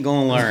 They ain't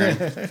gonna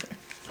learn.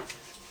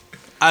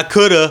 I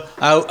coulda,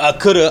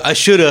 I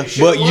shoulda,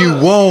 but you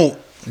won't.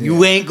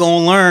 You ain't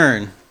gonna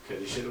learn.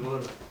 Coulda, shoulda,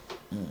 woulda.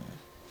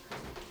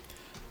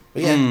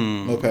 But yeah,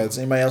 mopeds.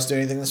 Anybody else do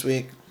anything this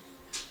week?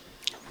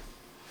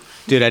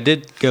 Dude, I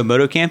did go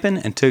moto camping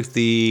and took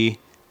the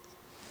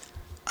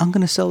I'm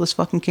gonna sell this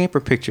fucking camper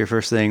picture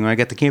first thing. When I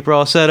got the camper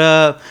all set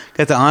up,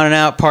 got the on and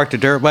out, parked a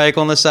dirt bike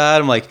on the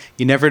side. I'm like,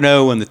 you never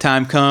know when the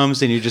time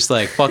comes and you're just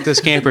like, fuck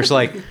this camper. So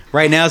like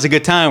right now is a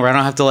good time where I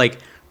don't have to like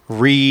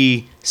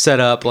reset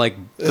up like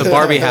the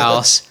Barbie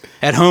house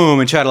at home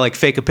and try to like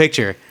fake a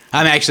picture.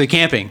 I'm actually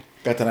camping.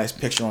 Got the nice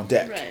picture on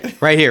deck.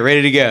 Right. Right here,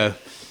 ready to go.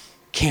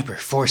 Camper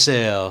for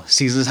sale.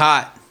 Season's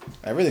hot.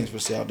 Everything's for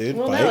sale, dude.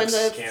 Well, no, and Bikes.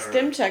 the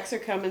stim checks are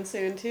coming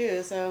soon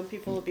too, so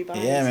people will be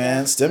buying. Yeah, stuff.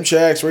 man. Stem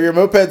checks. Where your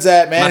mopeds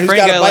at, man? My Who's friend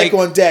got a got, bike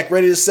like- on deck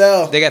ready to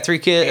sell? They got 3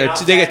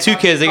 kids. They got 2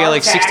 kids. They got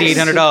like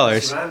 $6,800.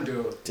 That's what I'm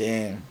doing.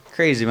 Damn.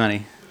 Crazy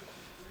money.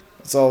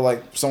 So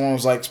like someone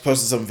was like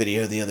posted some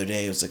video the other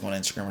day. It was like on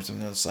Instagram or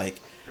something. It was like,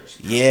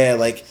 yeah,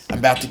 like I'm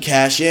about to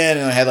cash in,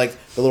 and I had like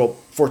the little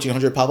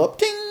 1400 pop up,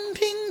 ting,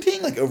 ting,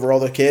 ting, like over all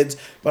the kids.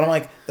 But I'm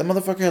like, that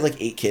motherfucker had like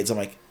 8 kids. I'm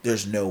like,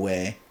 there's no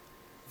way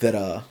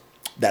that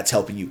that's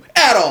helping you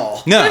at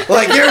all. No.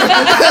 Like you're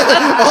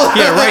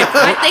Yeah, right.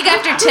 I think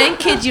after 10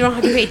 kids, you don't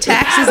have to pay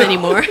taxes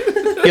anymore.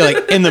 Yeah,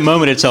 like in the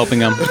moment it's helping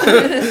them.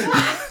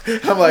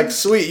 I'm like,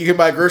 sweet, you can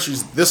buy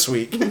groceries this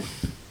week.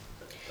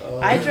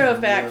 I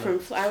drove back from.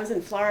 I was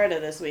in Florida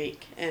this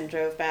week and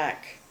drove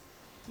back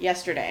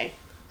yesterday.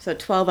 So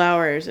 12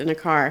 hours in a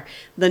car.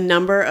 The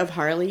number of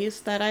Harleys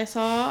that I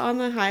saw on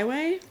the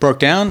highway, Broke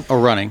down or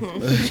running?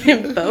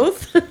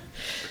 both.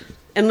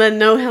 And then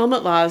no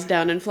helmet laws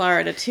down in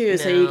Florida too.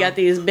 So you No. got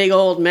these big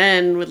old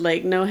men with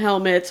like no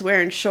helmets,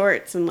 wearing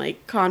shorts and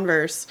like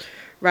Converse,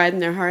 riding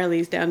their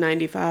Harleys down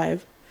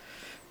 95.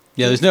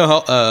 Yeah, there's no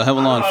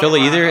helmet law in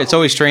Philly either. It's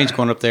always strange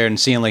going up there and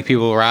seeing like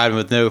people riding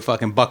with no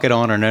fucking bucket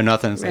on or no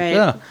nothing. It's like, Right.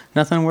 oh,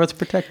 nothing worth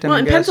protecting. Well, I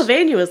and guess.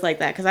 Pennsylvania was like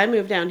that because I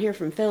moved down here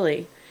from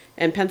Philly,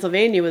 and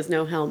Pennsylvania was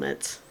no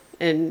helmets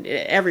and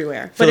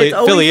everywhere. But it's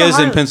always Philly the is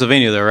in Harley.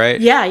 Pennsylvania though,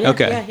 right? Yeah, yeah,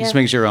 Okay, yeah, yeah. just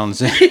make sure we're on the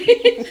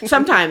same.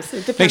 Sometimes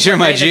it depends. Make sure what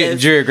my night it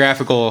is.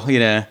 geographical, you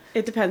know.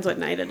 It depends what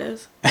night it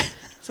is.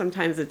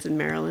 Sometimes it's in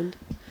Maryland.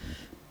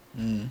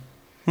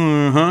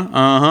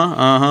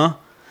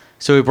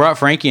 So we brought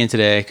Frankie in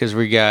today because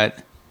we got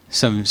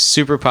some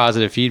super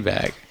positive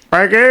feedback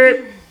from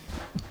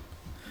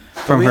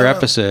We her have-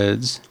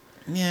 episodes.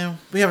 Yeah,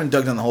 we haven't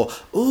dug down the hole.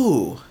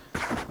 Ooh,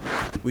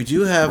 we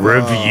do have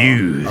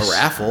Reviews. a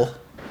raffle.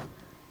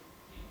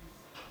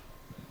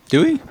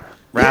 Do we?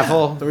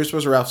 Raffle. We were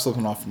supposed to raffle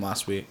something off from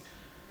last week.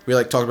 We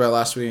like talked about it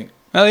last week.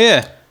 Oh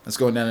yeah, It's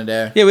going down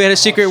today. yeah. We had a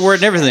secret word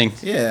and everything.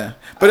 Yeah,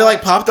 but it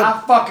like popped I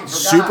up fucking forgot,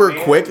 super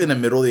man. quick in the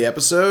middle of the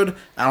episode.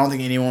 I don't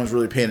think anyone was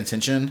really paying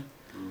attention,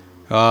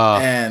 Oh,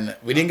 and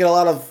we didn't get a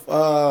lot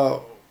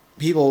of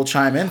people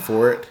chime in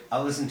for it.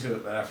 I listened to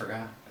it, but I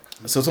forgot.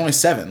 So it's only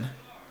 7.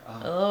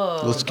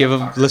 Oh. let's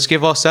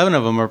give all 7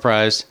 of them a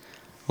prize.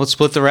 Let's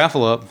split the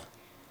raffle up.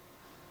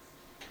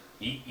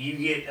 You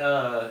get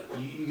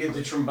you get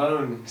the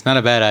trombone, It's not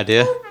a bad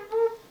idea.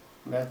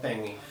 that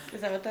thingy.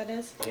 Is that what that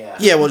is? Yeah.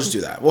 Yeah, we'll just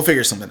do that. We'll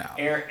figure something out.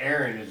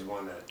 Aaron is the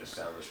one that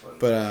established what.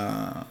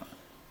 But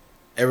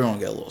everyone will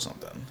get a little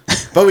something.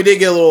 But we did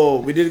get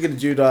a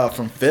dude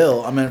from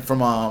Phil. I mean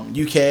from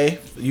UK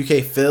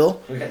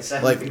Phil. we got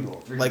 7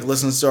 people. Like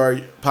listens to our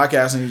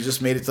podcast, and he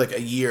just made it to like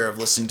a year of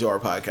listening to our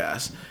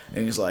podcast,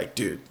 and he's like,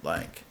 dude,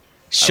 like I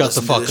Shut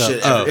the listen to fuck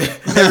this up. shit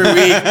Oh, every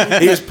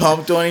week. He was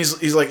pumped on.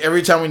 He's like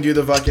every time we do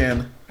the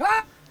fucking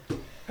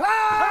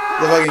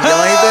yelling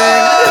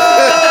thing,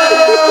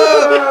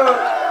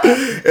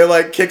 it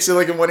like kicks it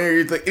like in one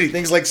ear. He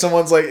thinks like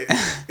someone's like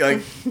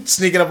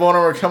sneaking up on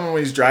him or coming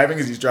when he's driving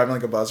because he's driving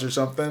like a bus or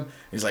something.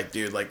 He's like,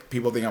 dude, like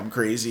people think I'm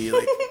crazy,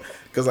 like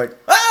because like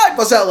I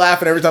bust out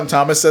laughing every time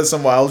Thomas says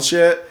some wild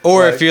shit.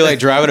 or if you're like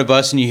driving a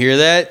bus and you hear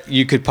that,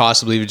 you could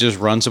possibly just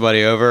run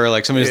somebody over.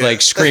 Like somebody's Yeah.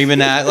 like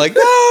screaming at, like,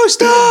 no,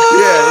 stop.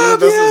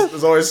 yeah,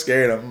 it's always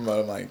scaring him. But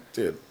I'm like,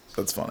 dude,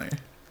 that's funny.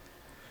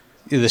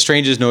 the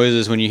strangest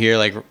noises when you hear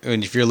like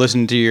if you're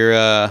listening to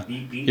your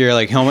Beep, beep. your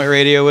like helmet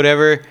radio or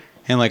whatever,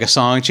 and like a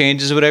song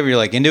changes or whatever, you're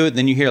like into it.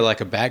 Then you hear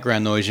like a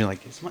background noise. You're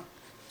like,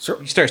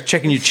 you start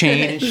checking your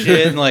chain and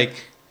shit, and like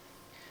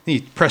then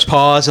you press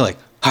pause and like,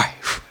 all right,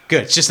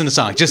 good, it's just in the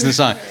song, just in the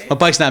song. My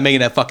bike's not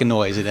making that fucking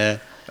noise, you know.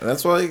 And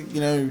that's why,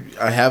 you know,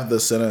 I have the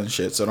Senna and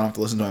shit, so I don't have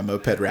to listen to my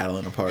moped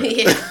rattling apart.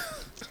 Yeah.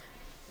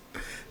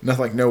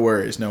 Nothing like no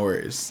worries, no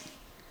worries.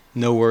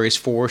 No worries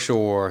for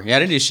sure. Yeah, I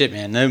didn't do shit,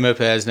 man. No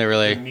mopeds, no The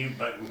really. mute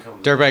button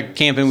comes Dirt bike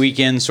camping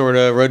weekend, sort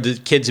of. Rode the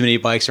kids' mini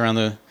bikes around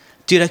the.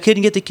 Dude, I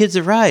couldn't get the kids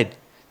to ride.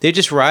 They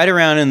just ride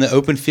around in the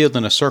open field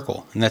in a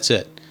circle, and that's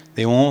it.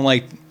 They won't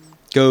like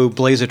go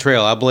blaze a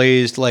trail. I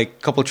blazed like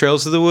a couple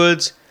trails through the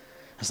woods.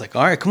 I was like,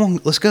 all right, come on,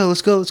 let's go.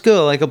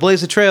 Like I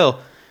blazed a trail,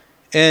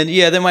 and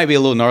yeah, that might be a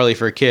little gnarly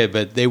for a kid,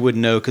 but they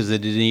wouldn't know because they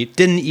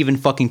didn't even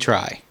fucking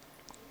try.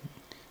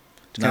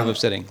 It's kind of No.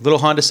 upsetting. Little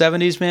Honda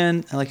 70s,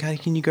 man. Like, how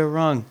can you go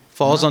wrong?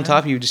 Falls on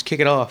top of you, just kick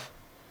it off.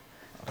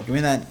 Give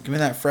me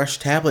that fresh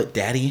tablet,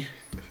 Daddy.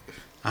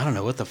 I don't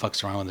know what the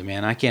fuck's wrong with it,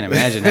 man. I can't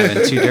imagine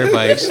having 2 dirt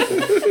bikes.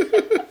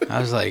 I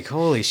was like,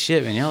 holy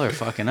shit, man, y'all are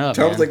fucking up,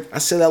 Charles man. like, I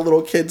said that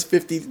little kid's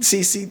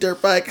 50cc dirt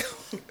bike.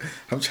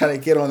 I'm trying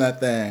to get on that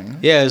thing.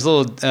 Yeah, it was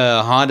little 2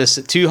 Honda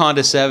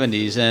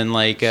 70s, and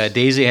like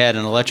Daisy had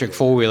an electric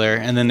 4-wheeler,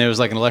 and then there was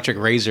like an electric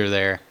Razor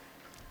there.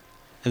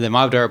 And then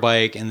my dirt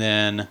bike, and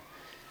then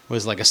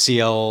was like a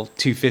CL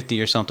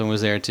 250 or something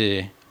was there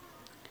too.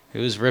 It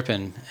was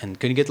ripping, and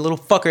couldn't get the little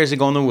fuckers to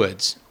go in the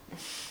woods.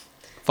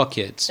 Fuck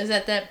kids. Is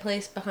that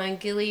place behind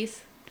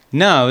Gillies?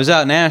 No, it was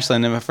out in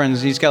Ashland, and my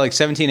friends, he's got like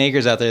 17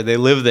 acres out there. They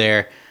live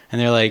there, and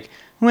they're like,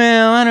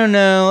 well, I don't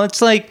know.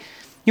 It's like,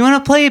 you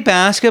want to play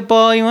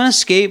basketball? You want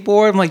to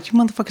skateboard? I'm like, you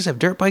motherfuckers have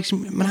dirt bikes?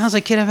 When I was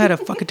a kid, I've had a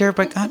fucking dirt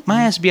bike.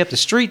 My ass would be up the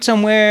street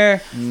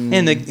somewhere,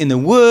 in the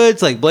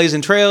woods, like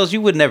blazing trails.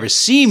 You would never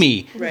see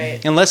me.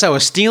 Right. Unless I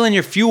was stealing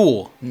your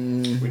fuel. We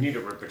need to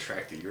rip a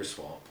track to your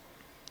swamp.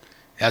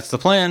 That's the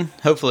plan,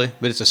 hopefully.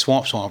 But it's a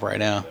swamp right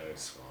now. No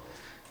swamp.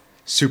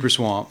 Super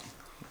swamp.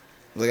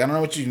 Like, I don't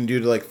know what you can do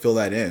to like fill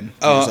that in. You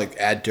Oh. just like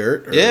add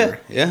dirt. Or... Yeah.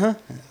 Huh?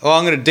 Well,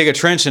 I'm going to dig a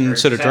trench and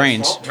so it That's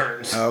drains. swamp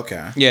turns. Oh,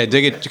 okay. Yeah,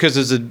 dig it because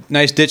there's a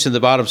nice ditch in the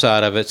bottom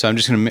side of it. So I'm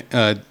just going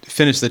to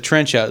finish the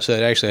trench out so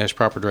it actually has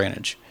proper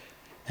drainage.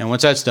 And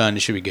once that's done, it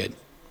should be good.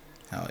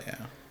 Hell yeah.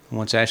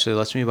 Once Ashley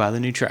lets me buy the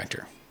new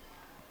tractor,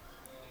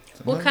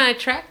 What kind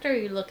of tractor are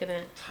you looking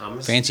at?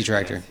 Thomas Fancy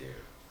tractor. Matthew.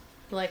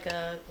 Like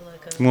a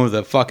one with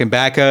a fucking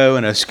backhoe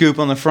and a scoop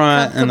on the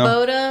front, and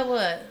Kubota?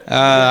 What?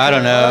 I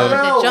don't know, The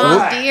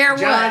John Deere?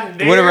 What?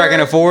 Deere, whatever I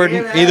can afford.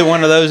 yeah. Either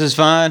one of those is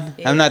fine.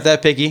 I'm not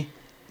that picky.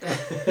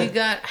 You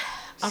got.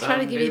 I'll try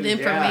to give you the Some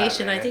dude, yeah,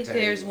 information. I man, think tell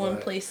you there's one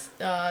what. place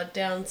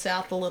down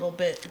south a little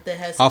bit that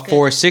has. Off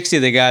 460,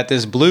 they got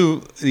these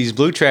blue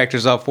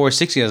tractors off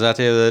 460. I was out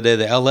there the other day,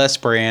 the LS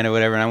brand or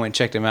whatever, and I went and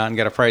checked them out and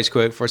got a price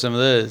quote for some of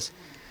those.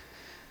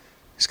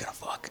 It's gonna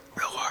fuck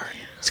real hard.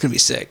 It's gonna be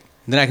sick.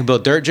 And then I can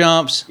build dirt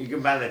jumps. You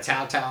can buy the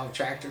Tao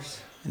tractors.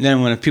 And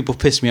then when people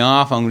piss me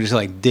off, I'm gonna just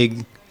like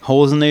dig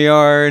holes in their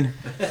yard.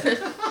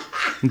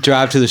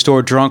 Drive to the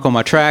store drunk on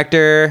my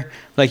tractor.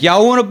 Like,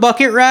 y'all want a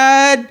bucket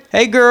ride?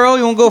 Hey girl,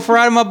 you wanna go for a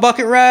ride on my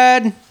bucket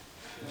ride?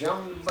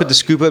 Put the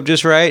scoop up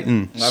just right,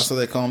 and That's what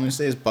they call them these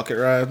days, bucket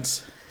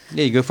rides.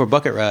 yeah, you go for a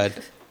bucket ride.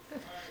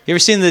 You ever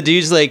seen the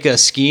dudes like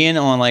skiing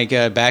on like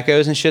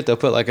backhoes and shit? They'll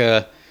put like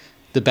the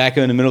backhoe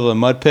in the middle of a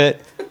mud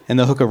pit, and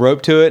they'll hook a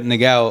rope to it, and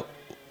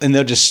and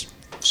they'll just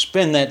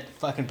spin that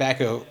fucking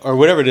backhoe or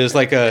whatever it is,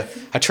 like a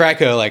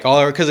trackhoe, like all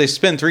over, because they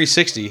spin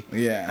 360.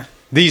 Yeah.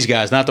 These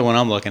guys, not the one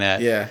I'm looking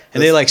at. Yeah.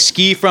 And they like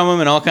ski from them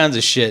and all kinds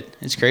of shit.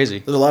 It's crazy.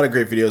 There's a lot of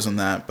great videos on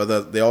that,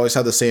 but they always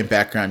have the same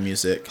background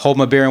music. Hold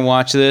my beer and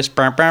watch this. It's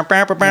in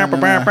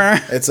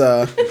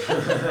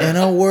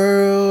a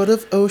world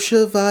of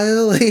OSHA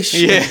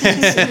violations.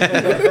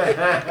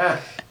 Yeah.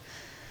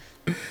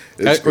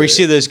 It's We great.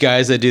 see those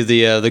guys that do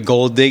the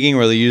gold digging,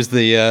 where they use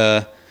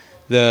the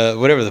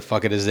whatever the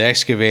fuck it is, the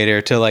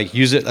excavator, to like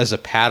use it as a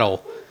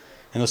paddle,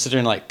 and they'll sit there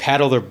and like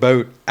paddle their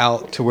boat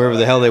out to wherever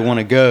the hell they want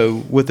to go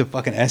with the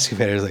fucking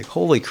excavator. It's like,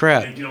 holy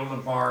crap! They get on the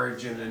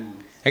barge and then.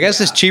 I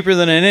guess it's cheaper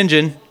than an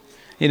engine.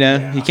 You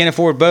know, you can't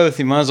afford both.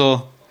 You might as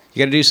well. You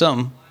got to do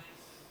something,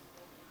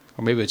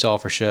 or maybe it's all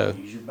for show.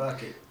 Use your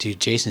bucket. Dude,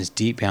 Jason's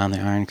deep behind the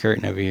Iron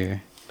Curtain over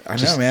here. I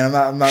know, man.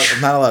 I'm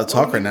not allowed to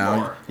talk right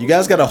now. You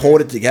guys got to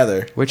hold it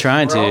together. We're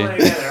trying We're all to.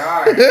 together.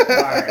 All right.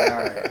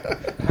 Yeah,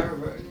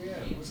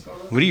 what's going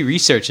on? What are you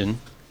researching?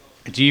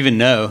 Do you even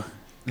know?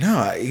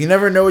 No, you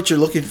never know what you're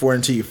looking for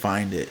until you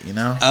find it, you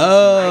know? Oh,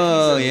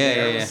 Nikes over yeah,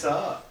 there. yeah, What's yeah.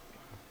 up?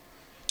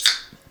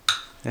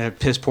 That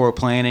piss poor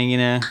planning, you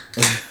know.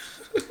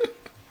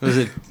 Was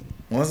it?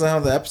 Well, that's not how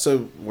the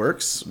episode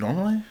works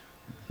normally.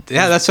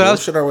 Yeah, that's what I was.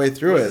 Bullshit our way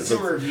through it. Was there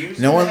some reviews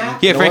No in one,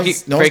 that? Yeah, no Frankie.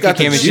 one's- no one's Frankie got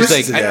the came and she's like,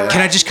 juices together.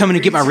 "Can I just come in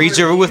and get my reads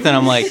over with?" And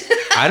I'm like,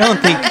 "I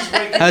don't think."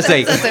 I was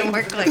like, Doesn't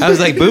work like I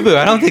was like, "Boo boo,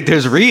 I don't think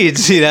there's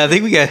reads." You know, I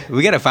think we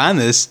got to find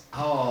this.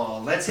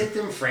 Oh, let's hit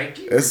them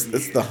Frankie It's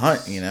reviews. the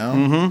hunt, you know.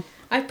 Mm-hmm.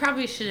 I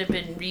probably should have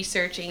been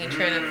researching and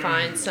trying to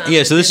find some.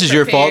 Yeah, so this is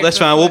your fault. That's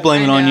fine. We'll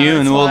blame it on you,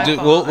 and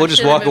we'll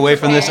just walk away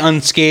from this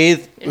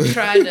unscathed. And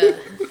try to.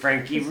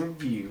 Frankie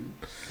review.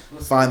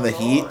 Find the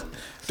heat.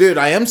 Dude,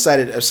 I am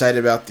excited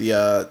about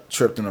the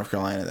trip to North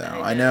Carolina,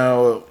 though. I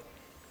know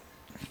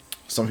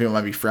some people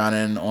might be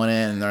frowning on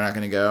it, and they're not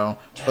going to go.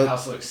 That But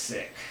house looks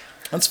sick.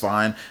 that's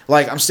fine.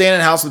 Like, I'm staying in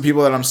a house with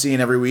people that I'm seeing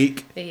every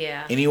week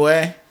Yeah.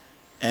 anyway,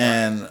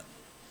 and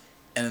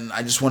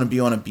I just want to be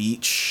on a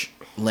beach,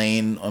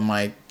 laying on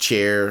my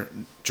chair,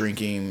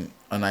 drinking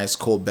a nice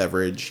cold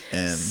beverage,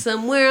 and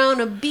Somewhere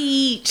on a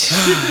beach.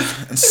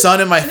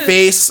 sun in my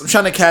face. I'm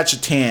trying to catch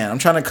a tan. I'm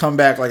trying to come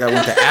back like I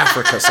went to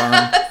Africa,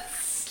 son.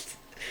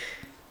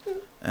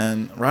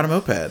 And ride a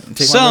moped. And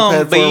take my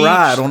moped for a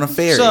ride on a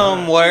ferry.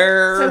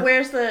 somewhere. So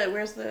where's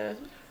the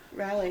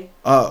rally?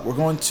 We're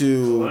going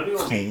to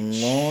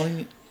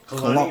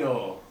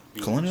Colonial.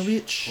 Colonial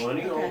Beach?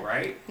 Colonial, Okay.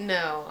 right?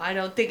 No, I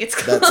don't think it's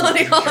That's-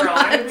 colonial.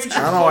 Carolina Beach.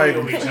 I don't know why you-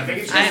 Colonial Beach. I think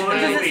it's I have no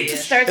Colonial idea.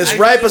 Beach. It's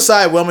right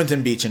beside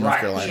Wilmington Beach in North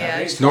Right. Carolina. Yeah. I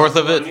think it's North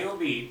called of it? Colonial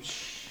Beach.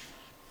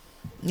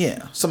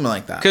 Yeah, something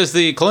like that. Because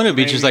the Colonial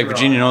Beach is like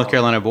Virginia, North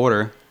Carolina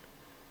border.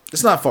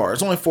 It's not far.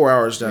 It's only 4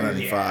 hours down Yeah,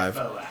 95.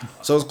 fell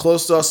out. So it's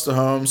close to us to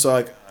home. So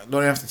like, I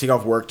don't even have to take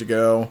off work to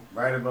go.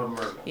 Right above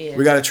Myrtle. Yeah.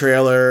 We got a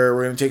trailer.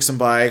 We're gonna take some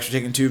bikes. We're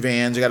taking 2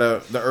 vans. We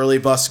got the early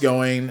bus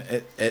going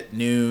at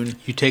noon.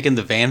 You taking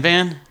the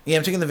van? Yeah,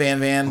 I'm taking the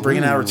van,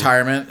 bringing out of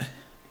retirement,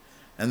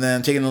 and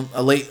then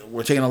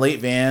we're taking a late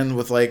van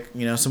with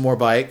some more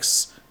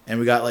bikes, and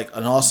we got like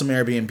an awesome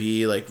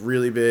Airbnb, like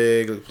really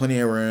big, like plenty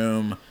of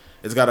room.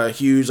 It's got a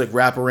huge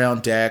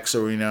wraparound deck,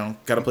 so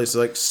got a place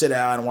to sit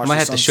out and watch. I might the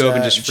have to show up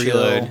and sunset just chill.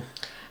 freeload.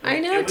 I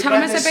know, And we Thomas.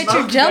 got I this bet you're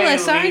smoke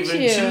jealous, van aren't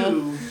leaving, you?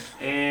 too.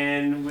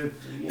 And with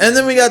And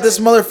then we got this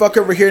motherfucker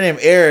over here named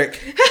Eric.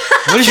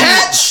 What is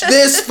Catch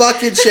this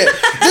fucking shit.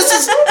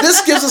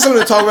 This gives us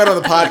something to talk about on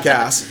the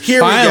podcast. Here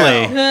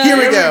Finally. we go. Here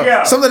we we go.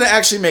 go. Something that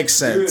actually makes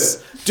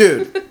sense.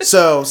 Dude,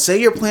 so say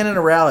you're planning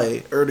a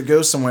rally or to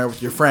go somewhere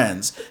with your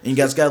friends, and you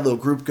guys got a little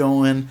group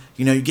going.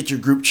 You get your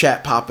group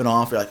chat popping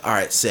off. You're like, all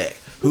right, sick.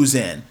 Who's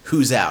in?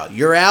 Who's out?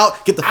 You're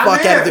out. Get the I'm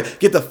fuck out in.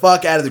 of the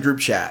fuck out of the group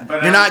chat.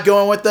 But You're not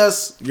going with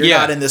us. You're Yeah.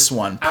 not in this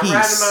one. I'm Peace.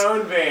 riding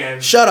my own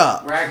van. Shut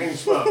up. Racking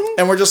smoke.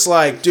 And we're just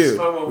like, dude,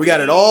 Smoke we got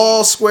it weed,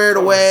 all squared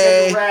smoke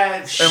away.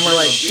 cigarettes, And we're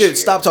like, smoke dude, beer.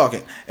 stop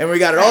talking. And we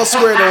got it all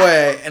squared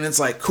away. And it's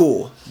like,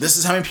 cool. This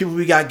is how many people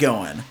we got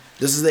going.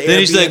 This is the Then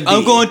he's like, Airbnb.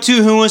 I'm going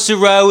to. Who wants to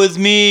ride with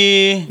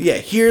me? Yeah,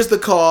 here's the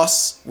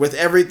costs with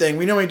everything.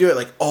 We normally do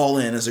it all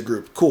in as a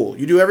group. Cool.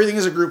 You do everything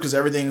as a group because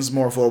everything's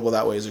more affordable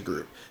that way as a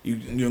group.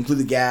 You include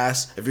the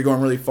gas. If you're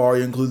going really far,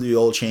 you include the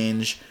oil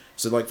change.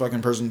 So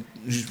fucking person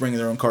who's bringing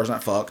their own car is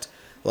not fucked.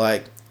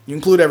 You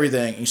include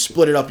everything. You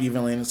split it up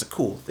evenly, and it's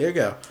cool. There you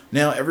go.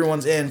 Now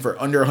everyone's in for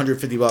under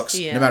 $150,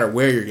 Yeah. no matter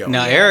where you're going.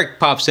 Now Eric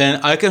pops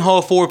in. I can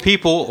haul 4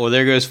 people. Or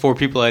there goes 4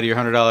 people out of your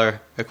 $100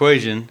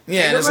 equation.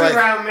 Yeah, and it's Everybody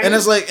around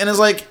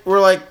me. we're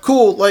like,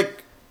 cool,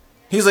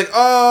 he's like,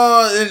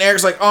 oh, and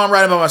Eric's like, oh, I'm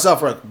riding by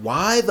myself. We're like,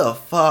 why the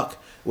fuck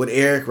would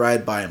Eric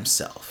ride by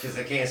himself? Because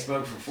I can't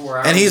smoke for 4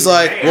 hours. And he's in the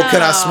like, van. well,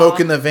 can I smoke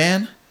in the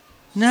van?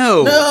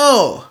 No.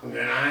 No.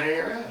 Then I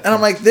ain't right. And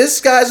I'm like,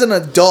 this guy's an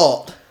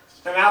adult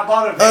And I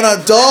bought a van. An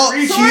adult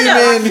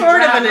human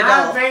Sort of an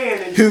adult.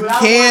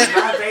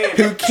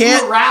 who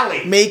can't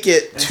rally. make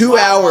it That's 2 why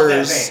I bought that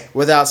hours van.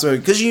 without smoking.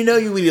 Because you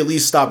would at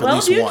least stop at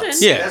least Wellbutrin.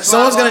 once. Yeah. That's why I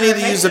Someone's bought going to need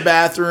that to use the van.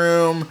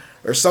 bathroom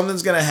or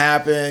something's going to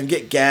happen,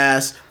 get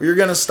gas, or you're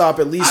going to stop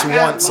at least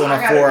once on a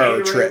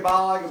 4-hour trip.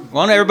 Why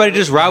don't everybody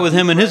just ride with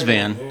him in his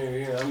van?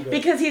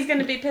 Because he's going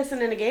to be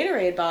pissing in a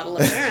Gatorade bottle,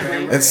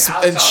 apparently.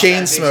 And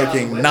chain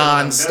smoking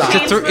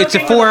nonstop. It's a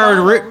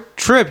 4-hour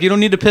trip. You don't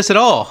need to piss at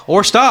all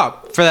or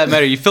stop for that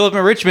matter. You fill up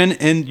in Richmond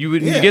and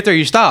when Yeah. you get there,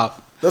 you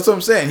stop. That's what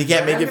I'm saying. He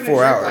can't make it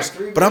 4 hours.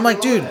 But I'm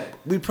like, dude,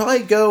 we'd probably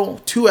go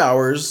 2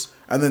 hours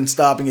and then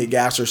stop and get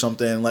gas or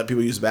something and let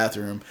people use the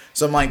bathroom.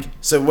 So I'm like,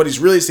 so what he's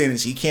really saying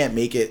is he can't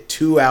make it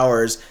 2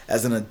 hours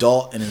as an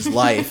adult in his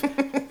life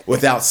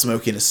without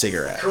smoking a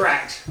cigarette.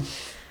 Correct.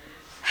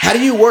 How do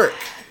you work?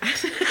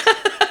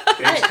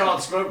 It's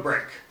called smoke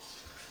break.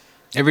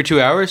 Every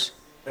 2 hours?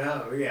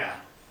 Oh, yeah.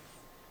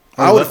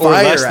 I would or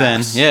fire less your then.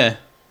 ass. Yeah.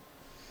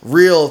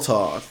 Real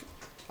talk.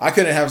 I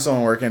couldn't have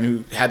someone working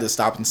who had to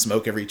stop and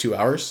smoke every 2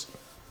 hours.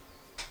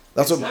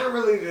 That's It's what. not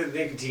really the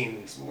nicotine,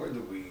 it's more the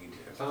weed.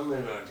 If I'm in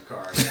a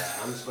car, yeah,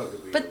 I'm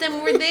smoking weed. But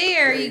then we're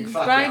there. You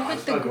Fuck ride yeah,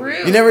 with the I'm fucking group.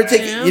 weed. You never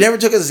know? you never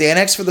took a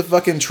Xanax for the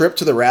fucking trip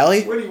to the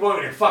rally? What do you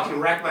want me to fucking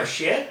wrack my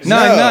shit?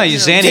 No, you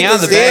zanny Take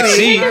out the the back Xanny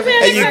seat.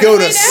 and you go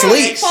to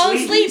sleep. Fall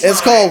asleep. It's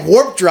called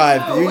warp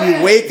drive.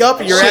 You wake up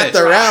and you're at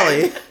the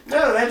rally.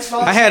 No, that's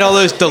false. I had all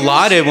those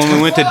Dilaudid when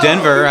we went to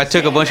Denver. I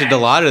took a bunch of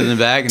Dilaudid in the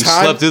back and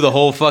Time- slept through the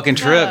whole fucking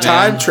trip.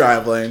 Time Man.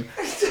 traveling.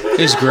 It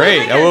was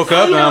great. I woke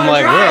up and I'm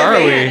like, where are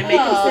And we? make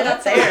him sit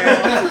up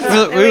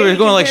there. We were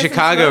going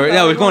Chicago.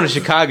 No, we were going to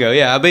Chicago.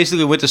 Yeah, I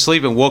basically went to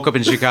sleep and woke up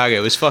in Chicago. It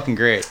was fucking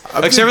great.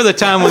 Except for the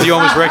time when you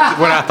almost wrecked,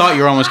 when I thought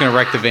you were almost going to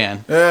wreck the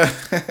van.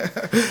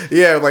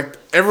 Yeah,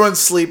 everyone's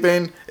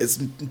sleeping. It's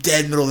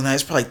dead middle of the night.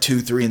 It's probably 2,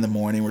 3 in the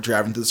morning. We're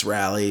driving to this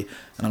rally,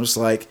 and I'm just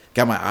like,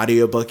 got my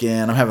audiobook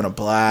in. I'm having a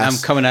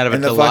blast. I'm coming out of a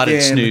And the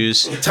allotted fucking-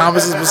 snooze.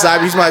 Thomas is beside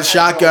me. He's my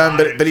shotgun,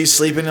 but he's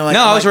sleeping. And like,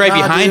 No, I'm I was like, right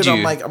 "Nah, behind dude."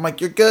 you. I'm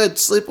like, you're good.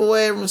 Sleep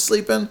away. Everyone's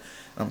sleeping. And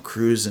I'm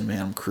cruising,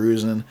 man. I'm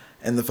cruising.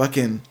 And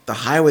the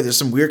highway, there's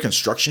some weird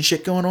construction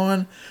shit going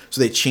on.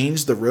 So they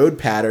changed the road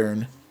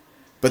pattern,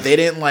 but they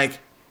didn't like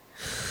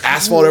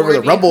asphalt over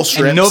the rumble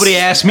strips. And nobody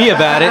asked me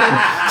about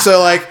it. So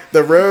like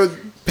the road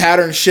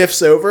pattern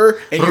shifts over,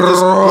 and you're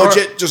just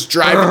legit just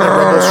driving the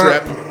rumble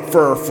strip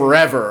for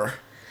forever.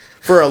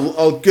 For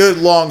a good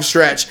long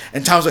stretch,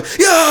 and Tom's like,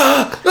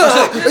 "Yeah,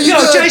 are you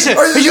good? Jason,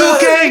 are you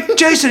good?" okay?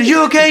 Jason, are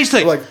you okay? He's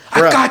like,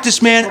 I bruh. got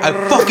this, man.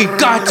 I fucking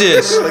got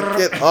this. Like,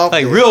 get off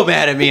Like me. real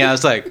mad at me. I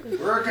was like,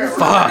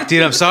 fuck,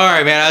 dude, I'm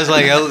sorry, man. I was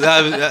like,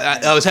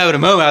 I was having a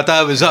moment. I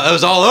thought it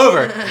was all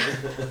over.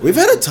 We've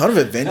had a ton of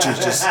adventures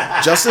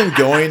just in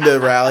going to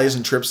rallies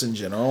and trips in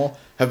general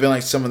have been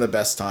like some of the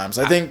best times.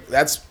 I think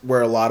that's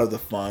where a lot of the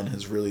fun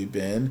has really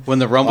been. When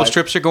the rumble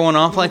strips are going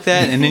off like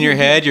that, and in your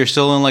head you're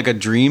still in like a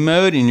dream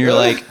mode, and you're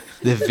like,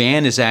 the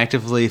van is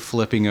actively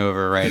flipping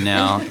over right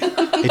now.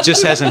 It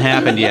just hasn't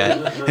happened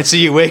yet. And so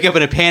you wake up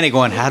in a panic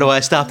going, how do I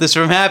stop this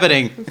from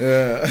happening? You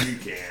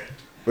can't.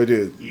 But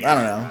dude, I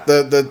don't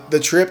know. The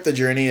trip, the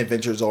journey,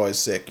 adventure is always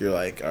sick. You're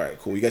like, all right,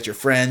 cool. You got your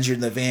friends. You're in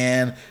the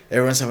van.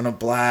 Everyone's having a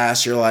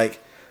blast. You're like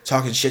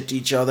talking shit to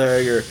each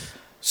other. You're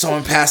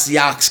someone passed the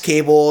aux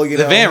cable. You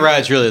know, The van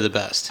ride's really the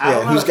best. I don't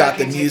Yeah, know who's if got I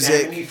can the take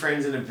music? that many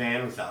friends in a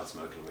van without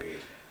smoking weed.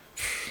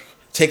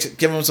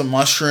 give them some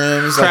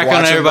mushrooms. Crack like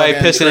on watch everybody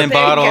them fucking pissing in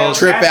bottles.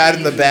 Trip That's out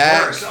in the even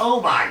back. worse.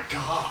 Oh my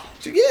god.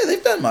 Dude, yeah,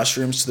 they've done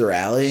mushrooms to the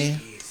rally.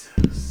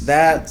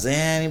 That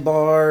Zanny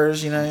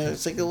bars, you know,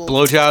 it's like a little.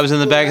 Blowjobs in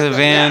the back of the Yeah,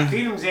 van.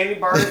 feed them Zanny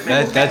bars.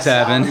 That's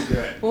happened.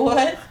 Good.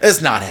 What?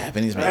 It's not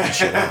happening. He's making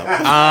shit up.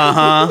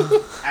 Uh-huh.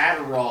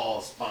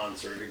 Adderall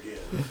sponsored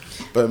again.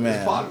 But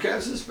man,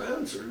 Podcast is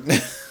sponsored.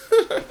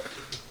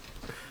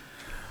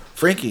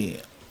 Frankie,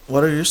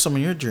 what are some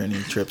of your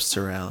journey trips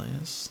to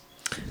rallies?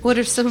 What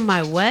are some of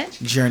my what?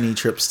 Journey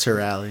trips to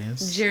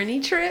rallies. Journey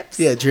trips?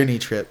 Yeah, journey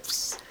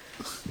trips.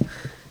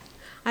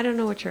 I don't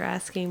know what you're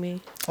asking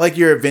me. Like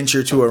your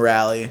adventure to a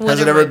rally. What Has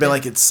it have ever I been done?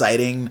 like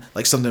exciting?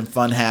 Like something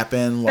fun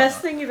happened?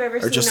 Best thing you've ever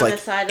Or seen just, on like,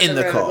 the side in of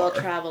the, the road while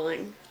car.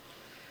 traveling.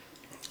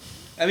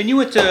 I mean, you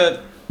went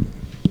to...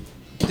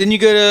 Didn't you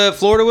go to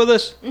Florida with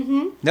us?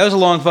 Mm-hmm. That was a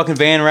long fucking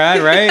van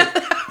ride, right?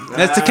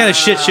 That's the kind of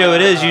shit show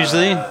it is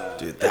usually.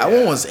 Dude, that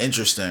one was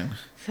interesting.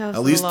 That was At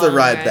a least the long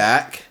ride ride.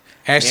 back.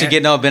 Actually Yeah.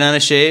 getting all bent out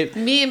of shape.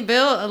 Me and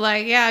Bill,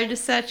 like, yeah, I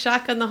just sat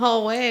shotgun the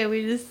whole way.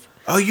 We just...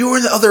 Oh, you were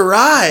in the other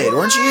ride,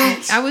 weren't you?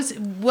 I was,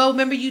 well,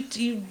 remember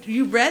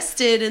you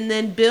rested, and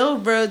then Bill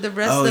rode the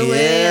rest Oh, of the way.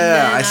 And yeah,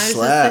 then I was just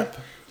slept.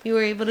 like, you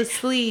were able to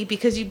sleep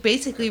because you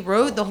basically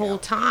rode the whole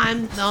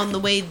time on the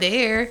way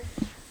there.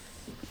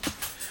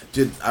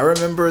 Dude, I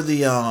remember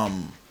the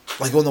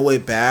like on the way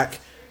back,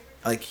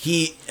 like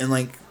he and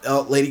like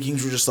Lady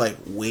Kings were just like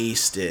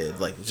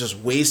wasted, like just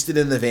wasted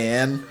in the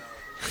van,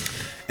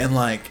 and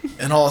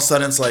all of a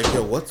sudden it's like,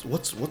 yo, what's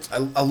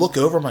I look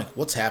over, I'm like,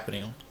 what's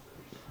happening?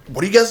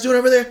 What are you guys doing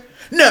over there?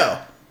 No,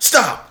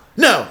 stop,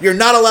 no, you're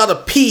not allowed to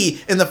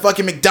pee in the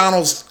fucking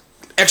McDonald's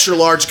extra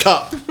large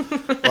cup.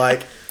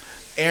 Like,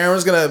 Aaron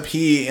was gonna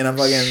pee in a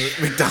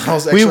fucking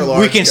McDonald's extra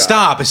large. We can cup.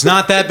 stop. It's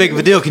not that big of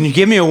a deal. Can you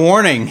give me a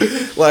warning?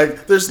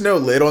 Like, there's no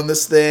lid on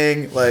this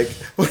thing. Like,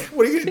 what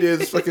are you gonna do?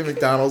 This fucking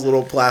McDonald's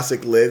little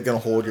plastic lid gonna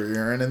hold your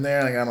urine in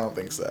there? Like, I don't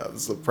think so.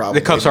 This is a problem.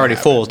 The cup's already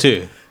full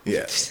too.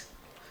 Yeah.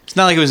 It's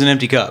not like it was an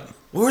empty cup.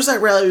 Where was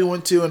that rally we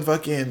went to in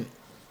fucking,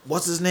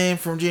 what's his name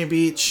from Virginia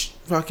Beach?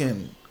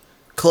 Fucking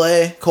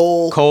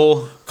Cole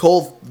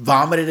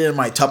vomited in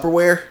my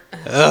Tupperware.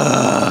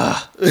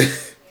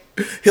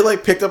 He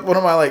like picked up one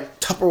of my like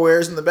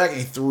Tupperwares in the back and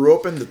he threw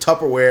open the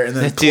Tupperware and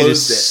then That dude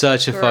closed is it.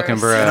 such a fucking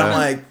bro. And I'm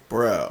like,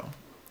 bro,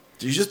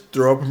 did you just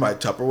throw open my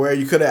Tupperware?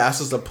 You could have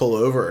asked us to pull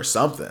over or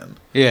something.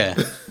 Yeah.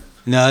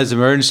 No, it's an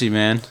emergency,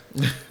 man.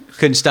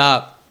 Couldn't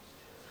stop.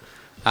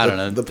 I don't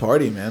know. The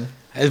party, man.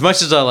 As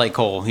much as I like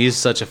Cole, he's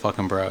such a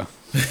fucking bro.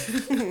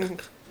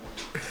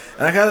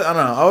 And I don't know.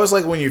 I always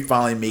like when you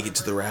finally make it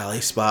to the rally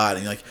spot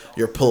and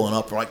you're pulling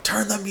up. We're like,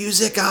 turn the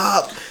music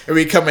up, and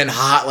we come in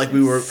hot like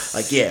we were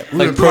like, yeah, we've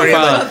been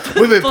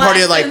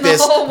partying like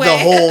this the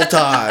whole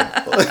time.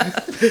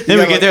 Then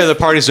we get there, the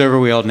party's over,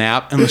 we all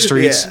nap in the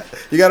streets. Yeah,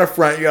 you got to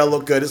front, you got to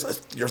look good. It's like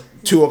you're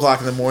 2:00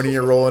 in the morning,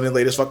 you're rolling in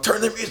late as fuck.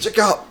 Turn the music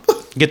up.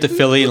 Get to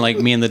Philly and like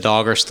me and the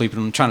dog are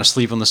sleeping, trying to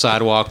sleep on the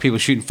sidewalk. People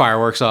shooting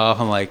fireworks off.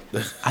 I'm like,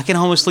 I can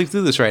almost sleep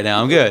through this right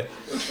now. I'm good.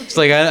 It's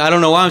like I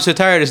don't know why I'm so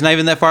tired. It's not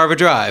even that far of a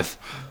drive.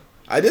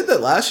 I did that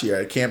last year.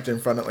 I camped in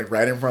front of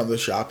right in front of the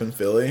shop in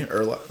Philly,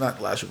 or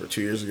not last year, but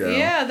 2 years ago.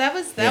 Yeah, that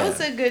was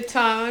a good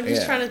time. I'm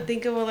just Yeah. trying to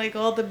think of like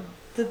all the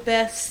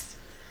best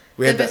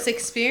We the had best the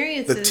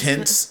experiences.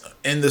 tents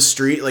in the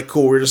street, like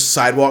cool. We're just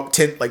sidewalk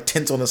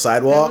tents on the That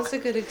sidewalk. was a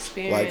good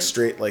experience. Like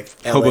straight like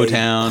Hobo LA,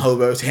 Town.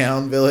 Hobo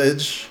Town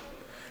Village,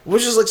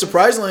 which is like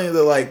surprisingly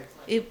the like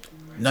It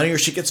none of your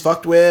shit gets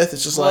fucked with.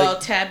 It's just Well,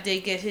 like, Tab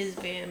did get his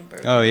van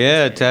burgled. Oh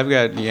yeah, Tab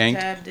got yanked.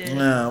 Tab did.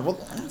 well,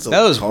 that's a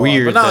That was call,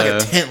 weird, but not though.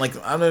 like a tent. Like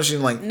I'm not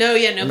just like No,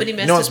 yeah, nobody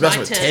messed No one's with my messing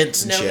with tent.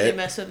 tents and Nobody shit.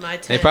 messed with my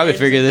tent. They probably It's-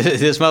 figured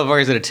this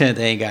motherfucker's at a tent.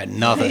 They ain't got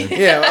nothing.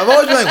 Yeah, I've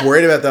always been like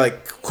worried about that.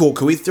 Like, cool,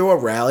 could we throw a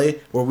rally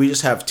where we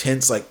just have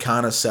tents like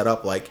kind of set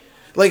up like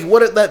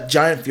what at that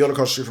giant field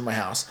across the street from my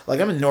house? Like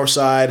I'm in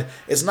Northside.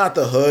 It's not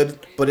the hood,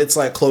 but it's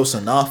like close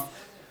enough.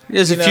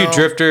 There's a You few know,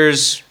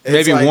 drifters. it's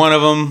Maybe like- one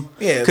of them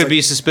Yeah, it's could like-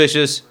 be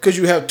suspicious. Because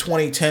you have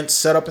 20 tents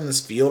set up in this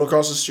field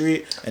across the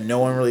street, and no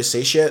one really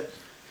say shit.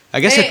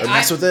 I guess Hey, Or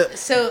mess with it.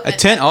 So a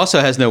tent also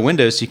has no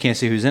windows, so you can't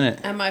see who's in it.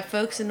 and my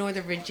folks in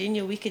Northern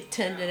Virginia, we could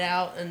tent it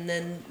out, and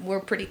then we're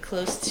pretty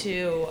close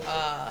to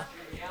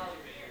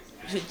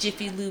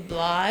Jiffy Lube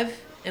Live,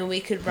 and we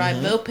could ride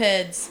Mm-hmm.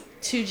 mopeds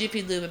to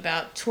Jiffy Lube,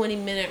 about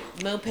 20-minute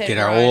moped Get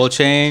our ride. oil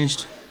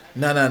changed.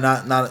 No,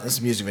 not it's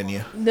a music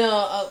venue.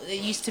 No,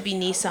 it used to be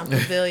Nissan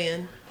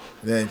Pavilion,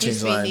 Then Used changed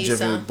to the be line.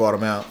 Jiffy Nissan. bought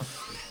them out.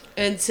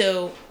 and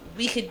so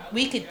we could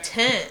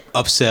tent.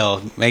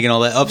 Upsell, making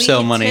all that We upsell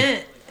could money.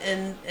 tent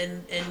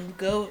and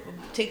go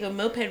take a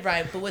moped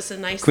ride. But what's the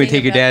nice Can we thing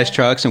take your about dad's that?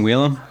 trucks and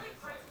wheel them?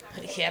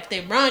 Yeah, if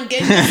they run,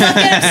 get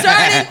them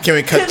started. Can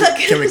we cut? Good luck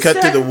Can we getting cut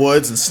through started. the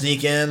woods and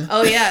sneak in?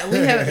 Oh yeah, we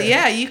have.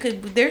 Yeah, you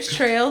could. There's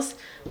trails,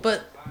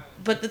 but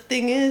the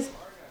thing is,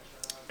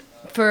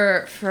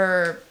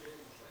 for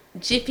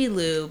Jiffy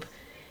Lube,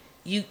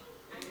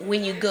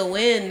 when you go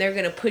in, they're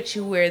gonna put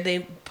you where they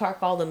park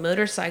all the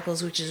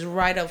motorcycles, which is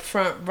right up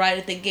front, right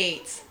at the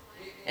gates,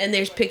 and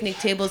there's picnic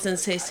tables and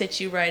say sit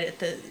you right at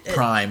the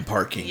Prime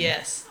parking.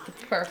 Yes,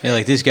 perfect. Yeah,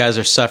 like these guys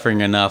are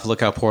suffering enough.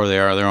 Look how poor they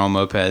are. They're on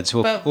mopeds.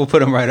 But- We'll put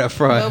them right up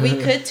front. But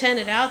we could tent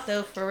it out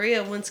though for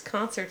real once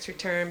concerts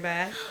return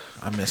back.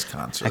 I miss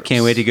concerts. I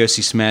can't wait to go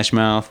see Smash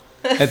Mouth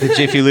at the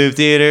Jiffy Lube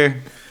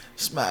Theater.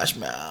 Smash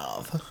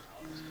Mouth.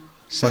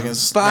 Somebody Fucking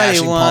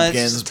Smashing once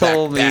Pumpkins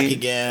told back me-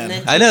 again.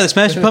 And then- I know the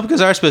Smashing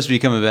Pumpkins are supposed to be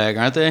coming back,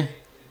 aren't they?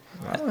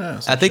 I don't know, I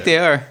some think shit. they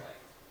are.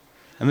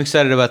 I'm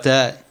excited about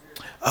that.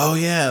 Oh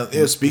yeah.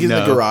 Speaking of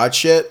No. the garage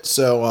shit,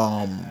 so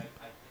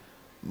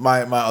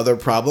my other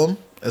problem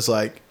is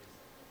like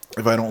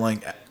if I don't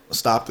like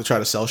stop to try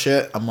to sell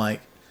shit, I'm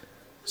like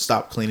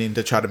stop cleaning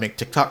to try to make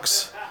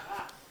TikToks.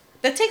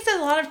 That takes a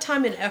lot of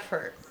time and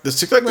effort. This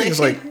TikTok thing is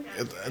Like- like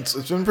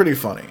it's been pretty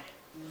funny,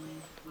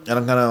 and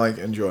I'm kind of like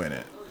enjoying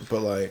it.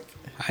 But like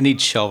I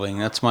need shelving.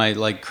 That's my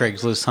like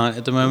Craigslist hunt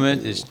at the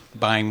moment is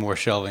buying more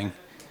shelving,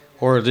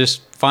 or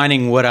just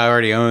finding what I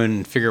already own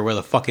and figure where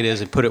the fuck it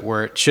is and put it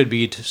where it should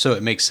be so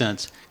it makes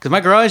sense. Because my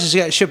garage has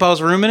got shit piles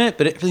of room in it,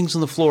 but everything's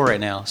on the floor right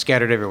now,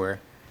 scattered everywhere.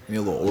 I need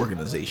a little I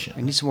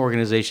organization. need some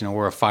organization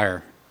or a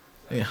fire.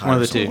 I need to One hire of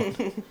the someone-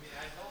 two.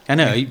 I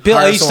know. Bill,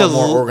 I hire used to someone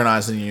more l-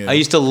 organized than you. I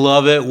used to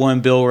love it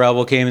when Bill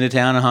Rebel came into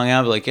town and hung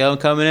out. Like, yo, I'm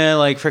coming in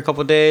like for a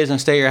couple of days and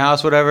stay at your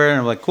house, whatever. And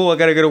I'm like, cool, I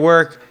gotta go to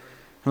work.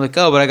 I'm like,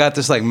 oh, but I got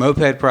this like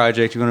moped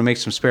project. You're gonna make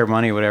some spare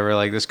money, whatever.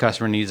 Like this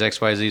customer needs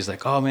X, Y, Z. He's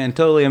like, oh man,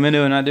 totally, I'm into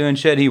it, not doing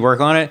shit. He work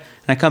on it,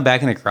 and I come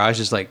back in the garage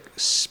is like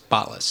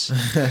spotless.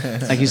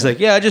 Like he's like,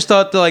 yeah, I just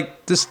thought that,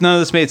 like this, none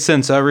of this made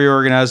sense. So I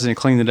reorganized it and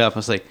cleaned it up. I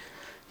was like,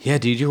 yeah,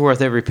 dude, you're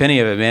worth every penny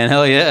of it, man.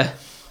 Hell yeah.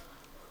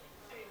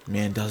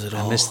 Man does it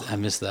all. I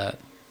miss that.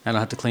 I don't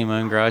have to clean my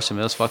own garage.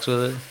 Somebody else fucks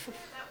with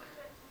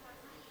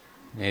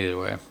it. Either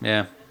way,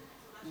 yeah.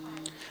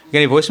 You got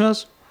any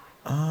voicemails?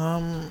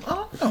 I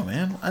don't know,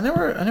 man. I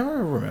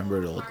never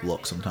remember to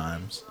look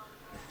sometimes.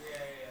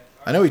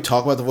 I know we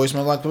talk about the voicemail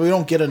a lot, but we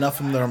don't get enough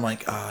of them that I'm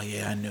like, oh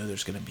yeah, I know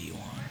there's gonna be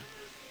one.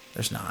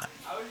 There's not.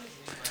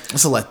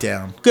 It's a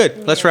letdown.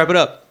 Good. Let's wrap it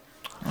up.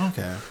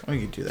 Okay, we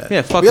can do that.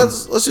 Yeah, fuck We 'em.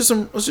 got- Let's do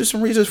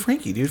some reads with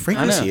Frankie, dude.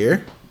 Frankie's know.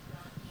 here.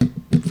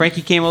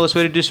 Frankie came all this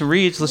way to do some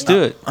reads. Let's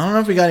do it. I don't know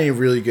if we got any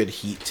really good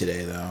heat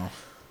today though.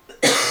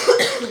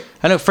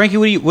 I know,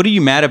 Frankie. What are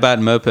you mad about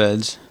in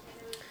mopeds?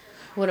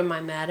 What am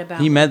I mad about?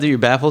 Are you mad that your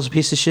baffle's a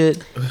piece of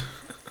shit?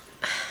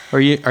 Or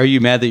are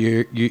you mad that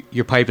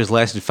your pipe has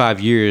lasted 5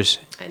 years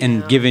I and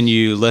know. given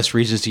you less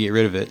reasons to get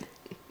rid of it?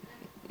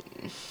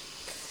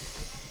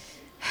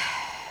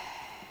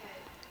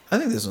 I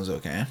think this one's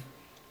okay.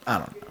 I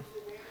don't know.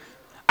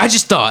 I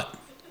just thought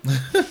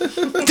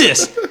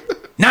this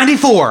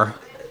 94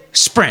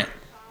 Sprint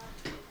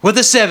with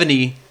a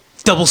 70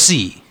 double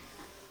C.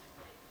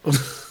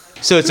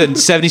 So it's a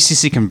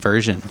 70cc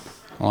conversion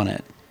on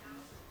it.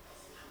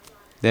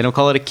 They don't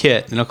call it a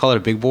kit. They don't call it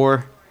a big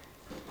bore.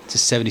 It's a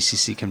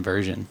 70cc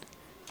conversion.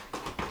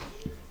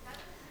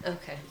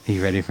 Okay. Are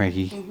you ready,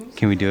 Frankie?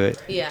 Can we do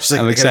it? Yeah. She's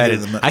like, I'm I gotta get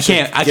excited. in the- I she's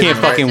like, can't- I get in can't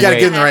the right- fucking you gotta wait.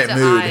 get in the right Have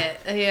to mood. eye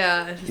it.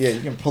 Yeah. Yeah,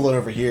 you can pull it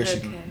over here so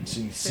you Okay. can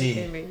see.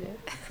 Okay, read it.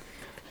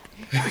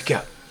 Here we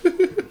go. Here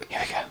we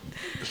go.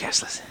 You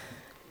guys listen.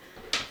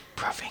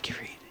 Bro, Frankie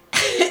read.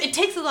 It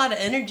takes a lot of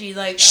energy.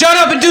 Like Shut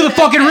up and do the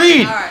fucking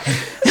read! All right.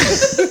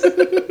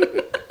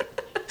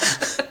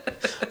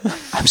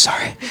 I'm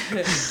sorry.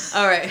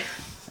 All right.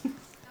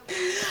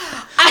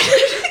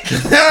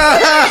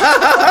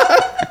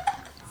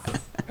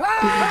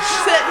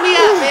 Set me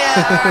up, man.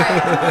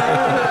 All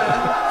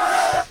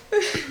right.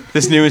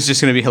 This new one's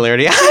just gonna be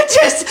hilarity. I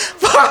just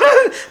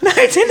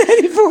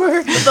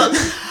 1994. Look,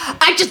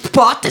 I just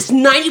bought this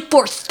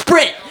 94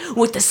 Sprint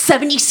with a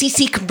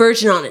 70cc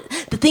conversion on it.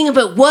 The thing of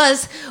it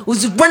was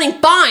running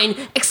fine,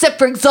 except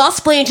for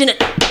exhaust flange and a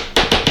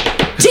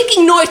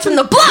ticking noise from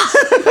the block.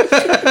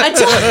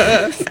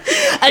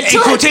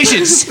 Until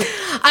quotations.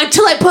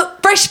 Until I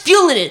put fresh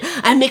fuel in it.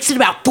 I mixed it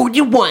about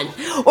 41,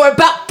 or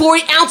about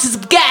 40 ounces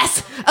of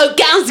gas,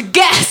 gallons of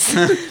gas.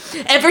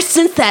 Ever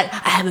since that,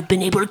 I haven't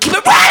been able to keep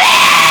it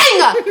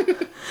running.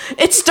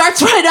 It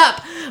starts right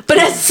up, but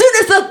as soon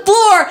as the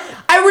floor,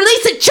 I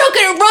release a choke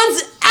and it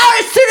runs out.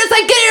 As soon as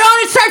I get it on,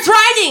 it starts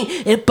riding.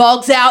 It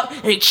bogs out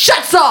and it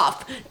shuts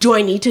off. Do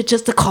I need to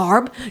adjust the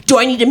carb? Do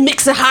I need to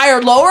mix it higher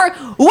or lower?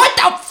 What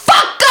the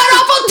fuck god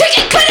awful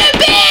ticket could it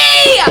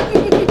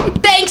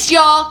be? Thanks,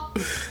 y'all.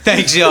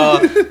 Thanks, y'all.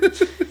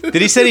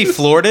 Did he say he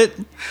floored it?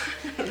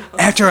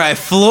 After I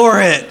floor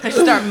it. I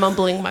start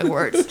mumbling my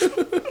words.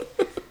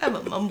 I'm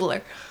a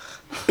mumbler.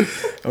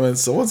 I mean,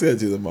 someone's got to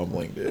do the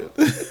mumbling, dude.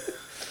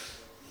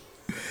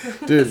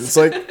 Dude, it's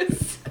like...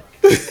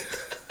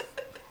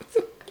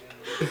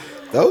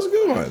 That was a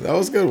good one. That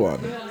was a good one.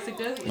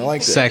 I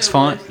like that. Sex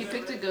font. He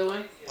picked a good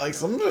one. Like,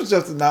 sometimes you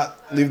have to not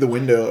leave the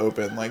window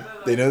open. Like,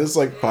 they know this,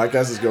 like,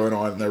 podcast is going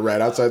on, and they're right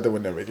outside the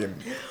window making...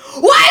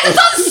 Why is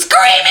all the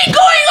screaming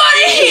going on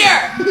in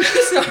here?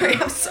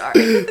 I'm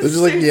sorry. They're just,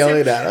 like,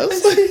 yelling at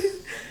us. Why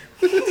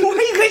are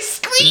you guys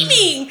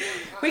screaming?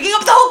 Waking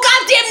up the whole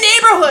goddamn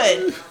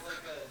neighborhood.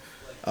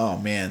 Oh,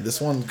 man.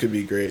 This one could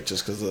be great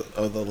just because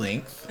of the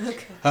length.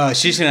 Okay.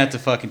 She's gonna have to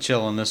fucking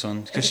chill on this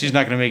one because she's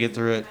not gonna make it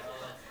through it.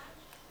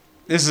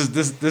 This is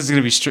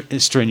gonna be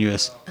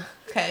strenuous.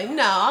 Okay,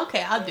 no,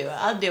 okay, I'll do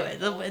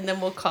it, and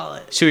then we'll call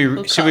it.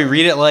 Should we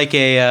read it like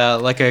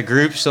a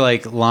group? So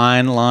like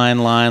line,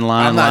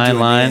 I'm not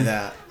doing any of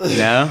that.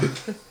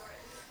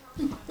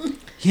 No.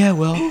 Yeah,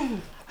 well,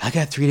 I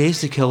got 3 days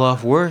to kill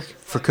off work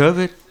for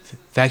COVID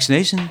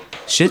vaccination.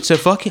 Shit, so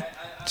fuck it.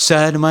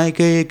 Decided it might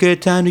be a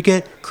good time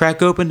to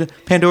crack open the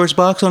Pandora's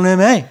box on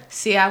MA.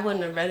 See, I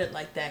wouldn't have read it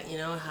like that. You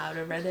know how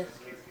to read it?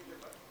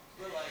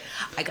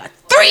 I got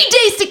 3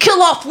 days to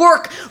kill off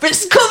work for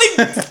this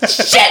COVID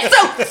shit,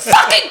 so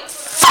fuck it!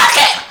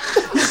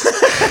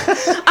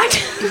 I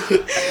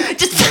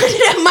just decided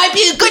it might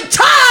be a good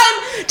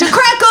time to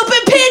crack open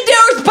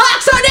Pandora's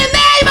box on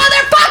MA,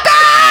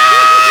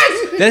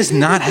 motherfuckers! That is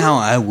not how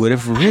I would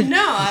have written.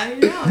 No, I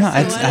know. No,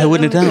 I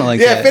wouldn't have done it like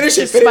Yeah, that. finish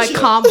it, This is my finish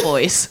it. calm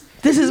voice.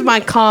 This is my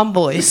calm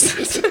voice.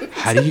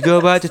 How do you go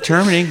about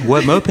determining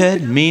what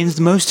moped means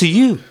the most to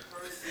you?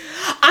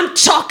 I'm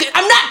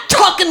not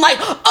talking like,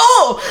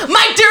 oh,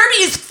 my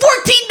derby is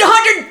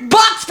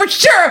 $1,400 for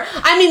sure.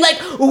 I mean, like,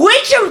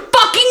 which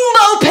fucking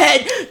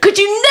moped could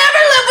you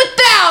never live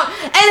without?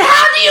 And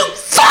how do you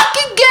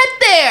fucking get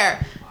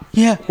there?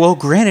 Yeah, well,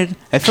 granted,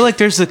 I feel like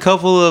there's a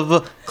couple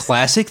of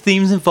classic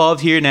themes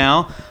involved here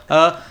now.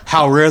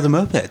 How rare are the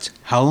mopeds?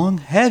 How long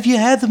have you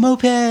had the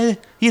moped?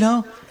 You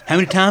know, how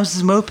many times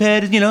has the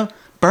moped,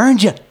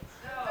 burned you?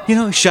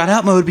 Shot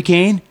out mode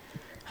became.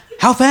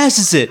 How fast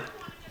is it?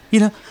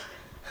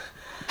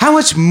 How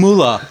much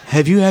moolah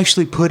have you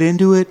actually put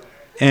into it?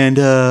 And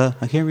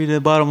I can't read the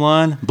bottom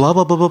line. Blah,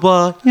 blah, blah, blah,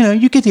 blah.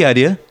 You get the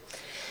idea.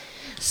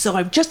 So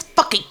I'm just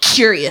fucking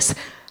curious.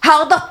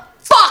 How the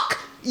fuck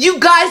you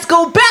guys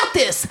go about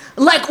this?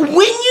 Like, when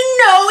you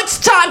know it's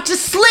time to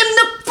slim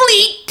the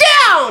fleet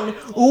down,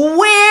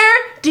 where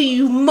do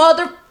you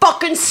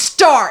motherfucking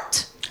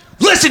start?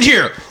 Listen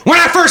here. When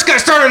I first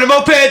got started on the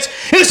mopeds,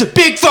 it was a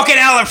big fucking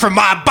outlet for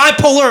my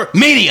bipolar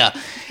mania.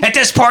 At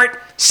this part,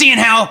 seeing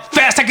how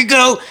fast I could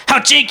go, how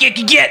janky I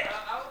could get.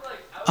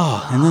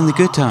 Oh, and then the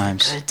good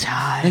times. Good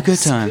times. The good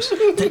times.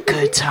 The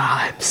good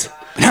times.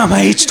 But now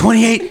my age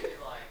 28,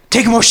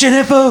 taking more shit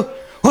info,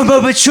 what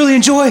mopeds truly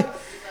enjoy.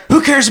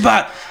 Who cares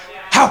about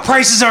how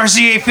prices our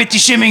ZA50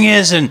 shimming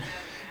is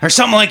or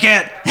something like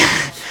that?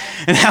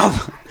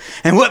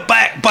 and what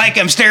bike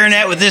I'm staring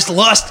at with this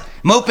Lust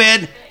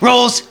moped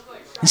rolls.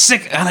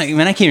 Sick. I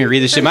can't even read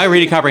this shit. My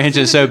reading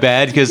comprehension is so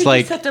bad because, You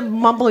like, just have to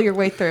mumble your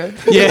way through.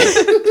 yeah,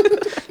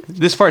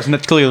 this part's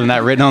not clearly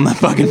not written on the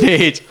fucking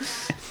page.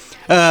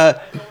 All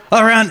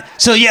around.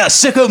 So yeah,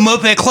 sicko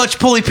moped clutch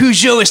pulley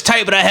Peugeot is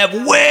tight, but I have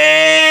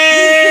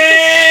way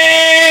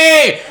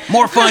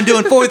more fun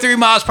doing 43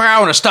 miles per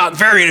hour on a stock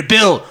variant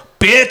build,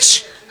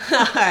 bitch.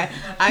 All right,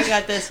 I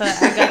got this.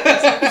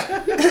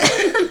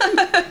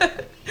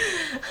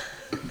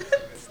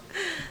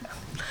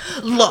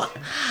 Look,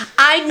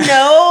 I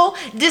know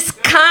this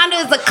kind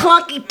of is a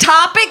clunky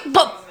topic,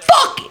 but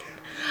fuck it.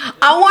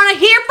 I want to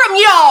hear from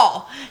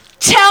y'all.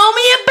 Tell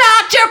me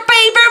about your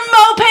favorite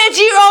mopeds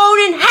you own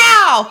and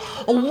how.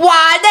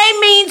 Why they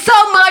mean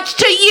so much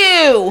to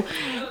you.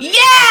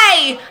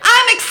 Yay!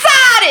 I'm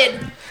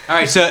excited. All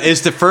right, so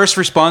is the first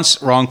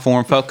response wrong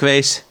form,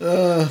 fuckface?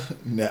 No.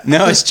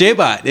 No, it's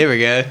J-Bot. There we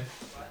go.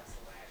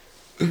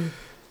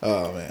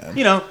 Oh, man.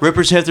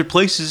 Rippers have their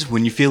places.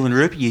 When you're feeling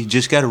rippy, you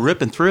just got to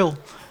rip and thrill.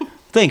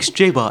 Thanks,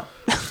 J-Bot.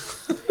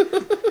 Let's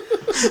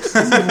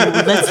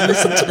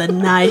listen to the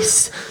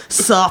nice,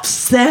 soft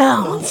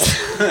sounds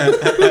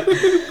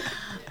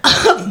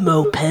of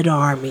Moped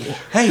Army.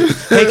 Hey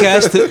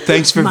guys,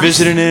 thanks for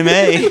visiting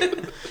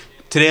MA.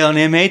 Today on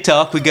MA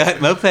Talk, we got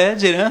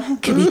mopeds, you know.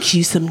 Can we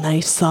cue some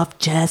nice soft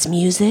jazz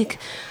music?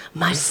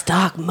 My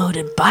stock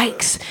motored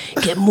bikes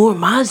get more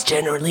miles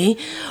generally.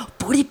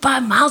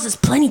 45 miles is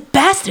plenty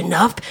fast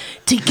enough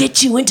to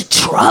get you into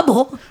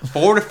trouble.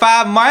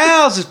 45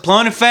 miles is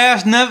plenty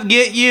fast enough to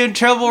get you in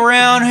trouble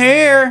around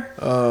here.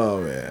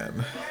 Oh,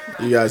 man.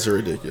 You guys are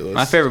ridiculous.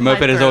 My favorite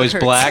moped is throat always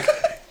hurts. black.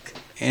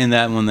 And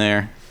that one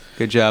there.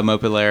 Good job,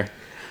 Moped Lair.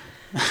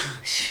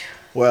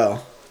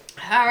 Well,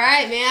 All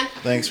right, man.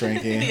 thanks,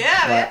 Frankie.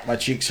 Yeah, my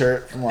cheeks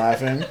hurt from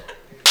laughing.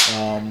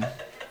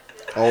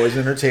 Always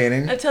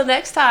entertaining. Until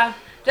next time.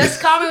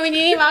 Just call me when you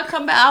need me. I'll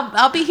come back.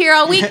 I'll be here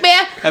all week,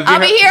 man. I'll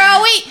be heard- here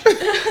all week.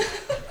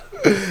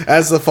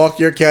 As the fuck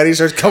your caddy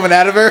starts coming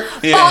out of her.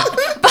 Yeah. Fuck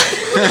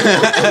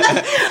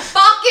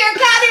your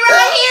caddy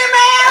right here,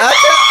 man.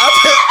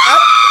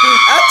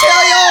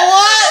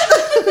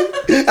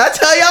 I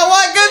tell y'all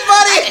what, good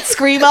buddy.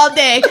 Scream all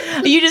day.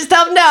 You just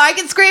tell them no. I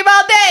can scream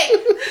all day.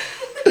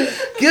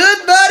 Good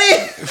buddy.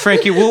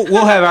 Frankie,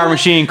 we'll have our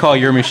machine call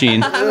your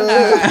machine.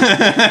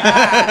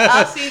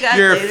 I'll see you guys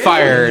You're later.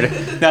 fired.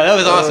 No, that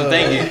was awesome.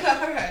 Thank you.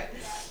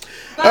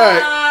 All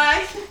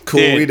right. Cool,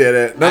 Dude, we did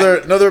it.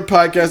 Another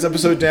podcast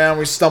episode down.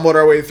 We stumbled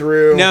our way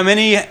through. Now,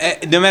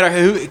 no matter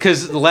who,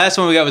 because the last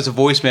one we got was a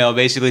voicemail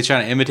basically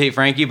trying to imitate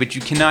Frankie, but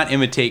you cannot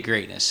imitate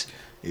greatness.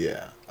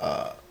 Yeah.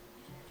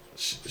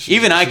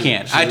 Even I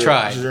can't. I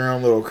tried. She's her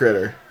own little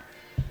critter.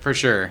 For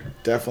sure.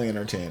 Definitely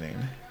entertaining.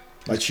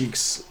 My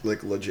cheeks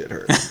like legit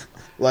hurt.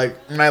 Like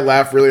when I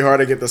laugh really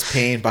hard, I get this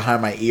pain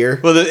behind my ear.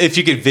 Well, if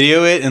you could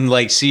video it and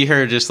like see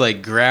her just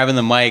like grabbing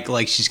the mic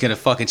like she's gonna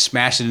fucking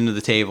smash it into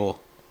the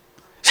table.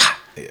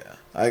 Yeah,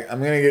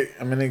 I'm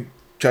gonna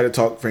try to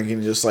talk Frankie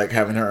into just like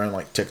having her own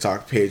like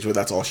TikTok page where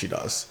that's all she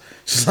does.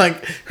 Just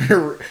like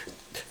her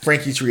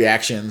Frankie's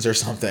reactions or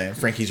something.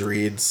 Frankie's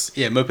reads.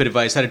 Yeah, moped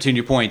advice, how to tune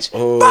your points.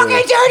 Oh,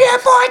 Fucking tune your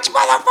points,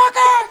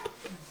 motherfucker!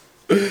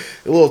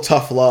 a little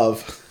tough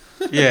love.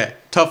 Yeah,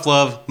 tough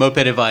love, moped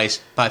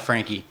advice by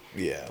Frankie.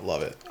 Yeah,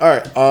 love it. All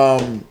right,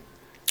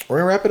 we're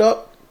gonna wrap it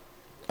up.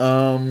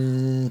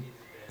 We're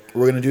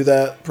gonna do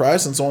that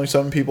prize since only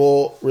 7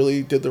 people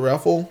really did the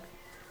raffle.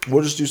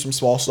 We'll just do some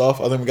small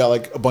stuff. I think we got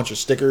like a bunch of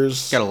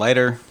stickers Got a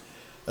lighter.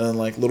 and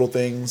like little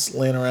things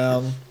laying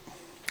around.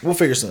 We'll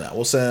figure something out.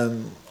 We'll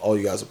send all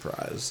you guys a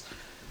prize.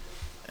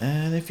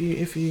 And if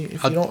you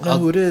don't know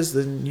who it is,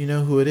 then you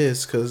know who it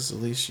is because at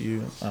least I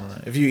don't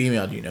know. If you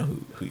emailed, you know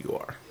who you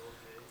are.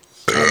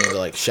 I don't need to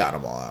like shout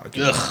them all out.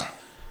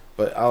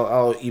 But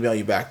I'll email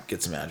you back,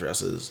 get some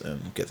addresses,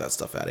 and get that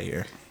stuff out of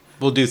here.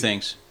 We'll do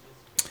things.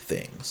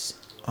 Yeah.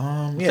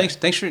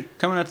 Thanks for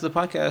coming out to the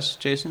podcast,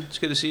 Jason. It's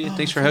good to see you.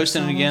 Thanks for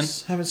hosting it again.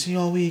 Haven't seen you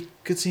all week.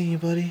 Good seeing you,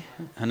 buddy.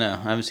 I know,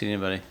 I haven't seen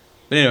anybody.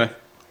 But anyway,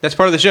 that's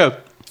part of the show.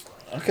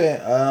 Okay.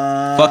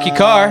 Fuck your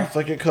car.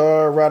 Fuck your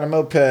car. Ride a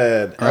moped.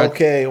 Right.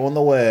 Okay, on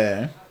the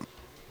way.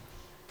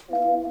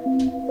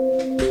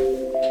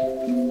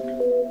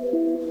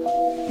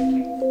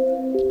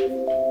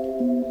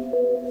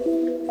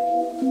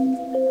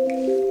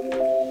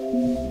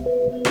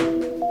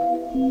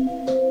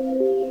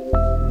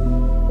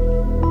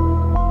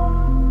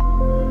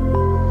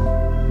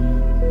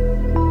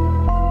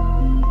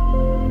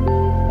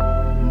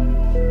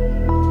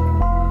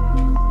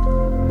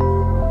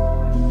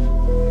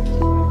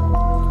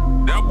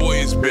 That boy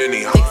is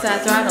Benny. Fix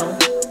that throttle,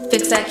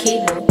 fix that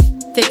cable,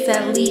 fix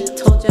that leak.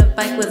 Told your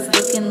bike was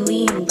looking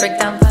lean.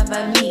 Breakdown fine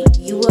by me.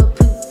 You a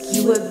poop,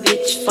 you a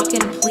bitch,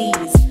 fucking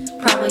please.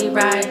 Probably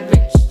ride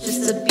rich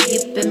just to be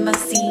up in my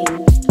scene.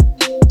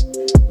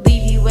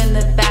 Leave you in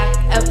the back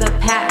of the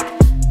pack.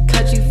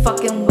 Cut you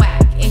fucking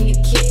whack and you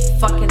kick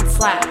fucking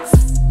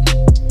slacks.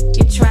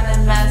 You're trying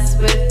to mess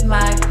with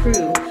my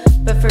crew,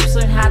 but first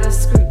learn how to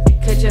screw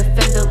because your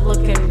fender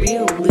looking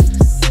real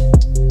loose.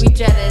 We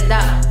jet it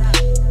up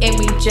and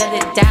we jet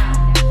it down.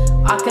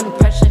 Our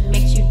compression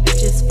makes you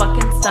bitches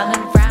fucking stun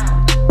and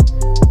frown.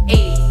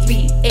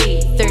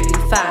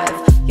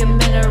 83835. Your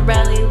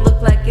Minarelli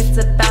look like it's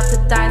about to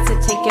die, so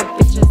take your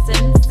bitches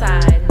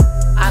inside.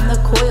 I'm the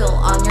coil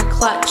on your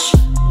clutch.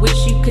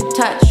 Wish you could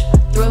touch.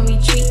 Throw me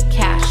treat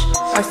cash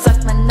or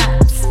suck my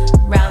nuts.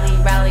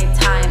 Rally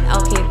time.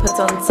 LK puts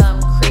on some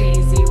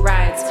crazy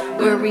rides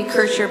where we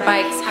curse your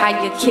bikes,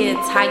 hide your kids,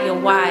 hide your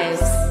wives.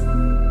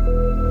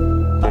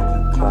 Fuck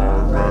a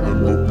car, ride a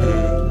moped.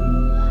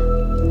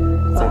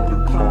 Fuck a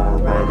car,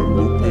 ride a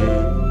moped.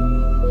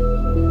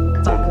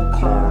 Fuck a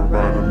car,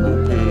 ride a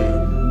moped.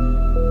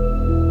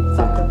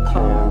 Fuck a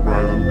car,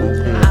 ride a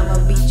moped. I'ma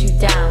beat you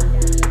down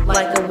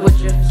like a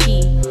Woodruff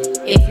key.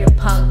 If your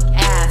punk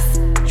ass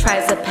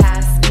tries to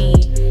pass me,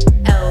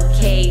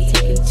 LK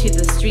taken to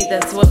the street,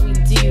 that's what we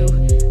do.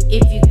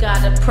 If you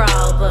got a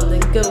problem,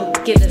 then go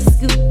get a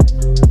scoop.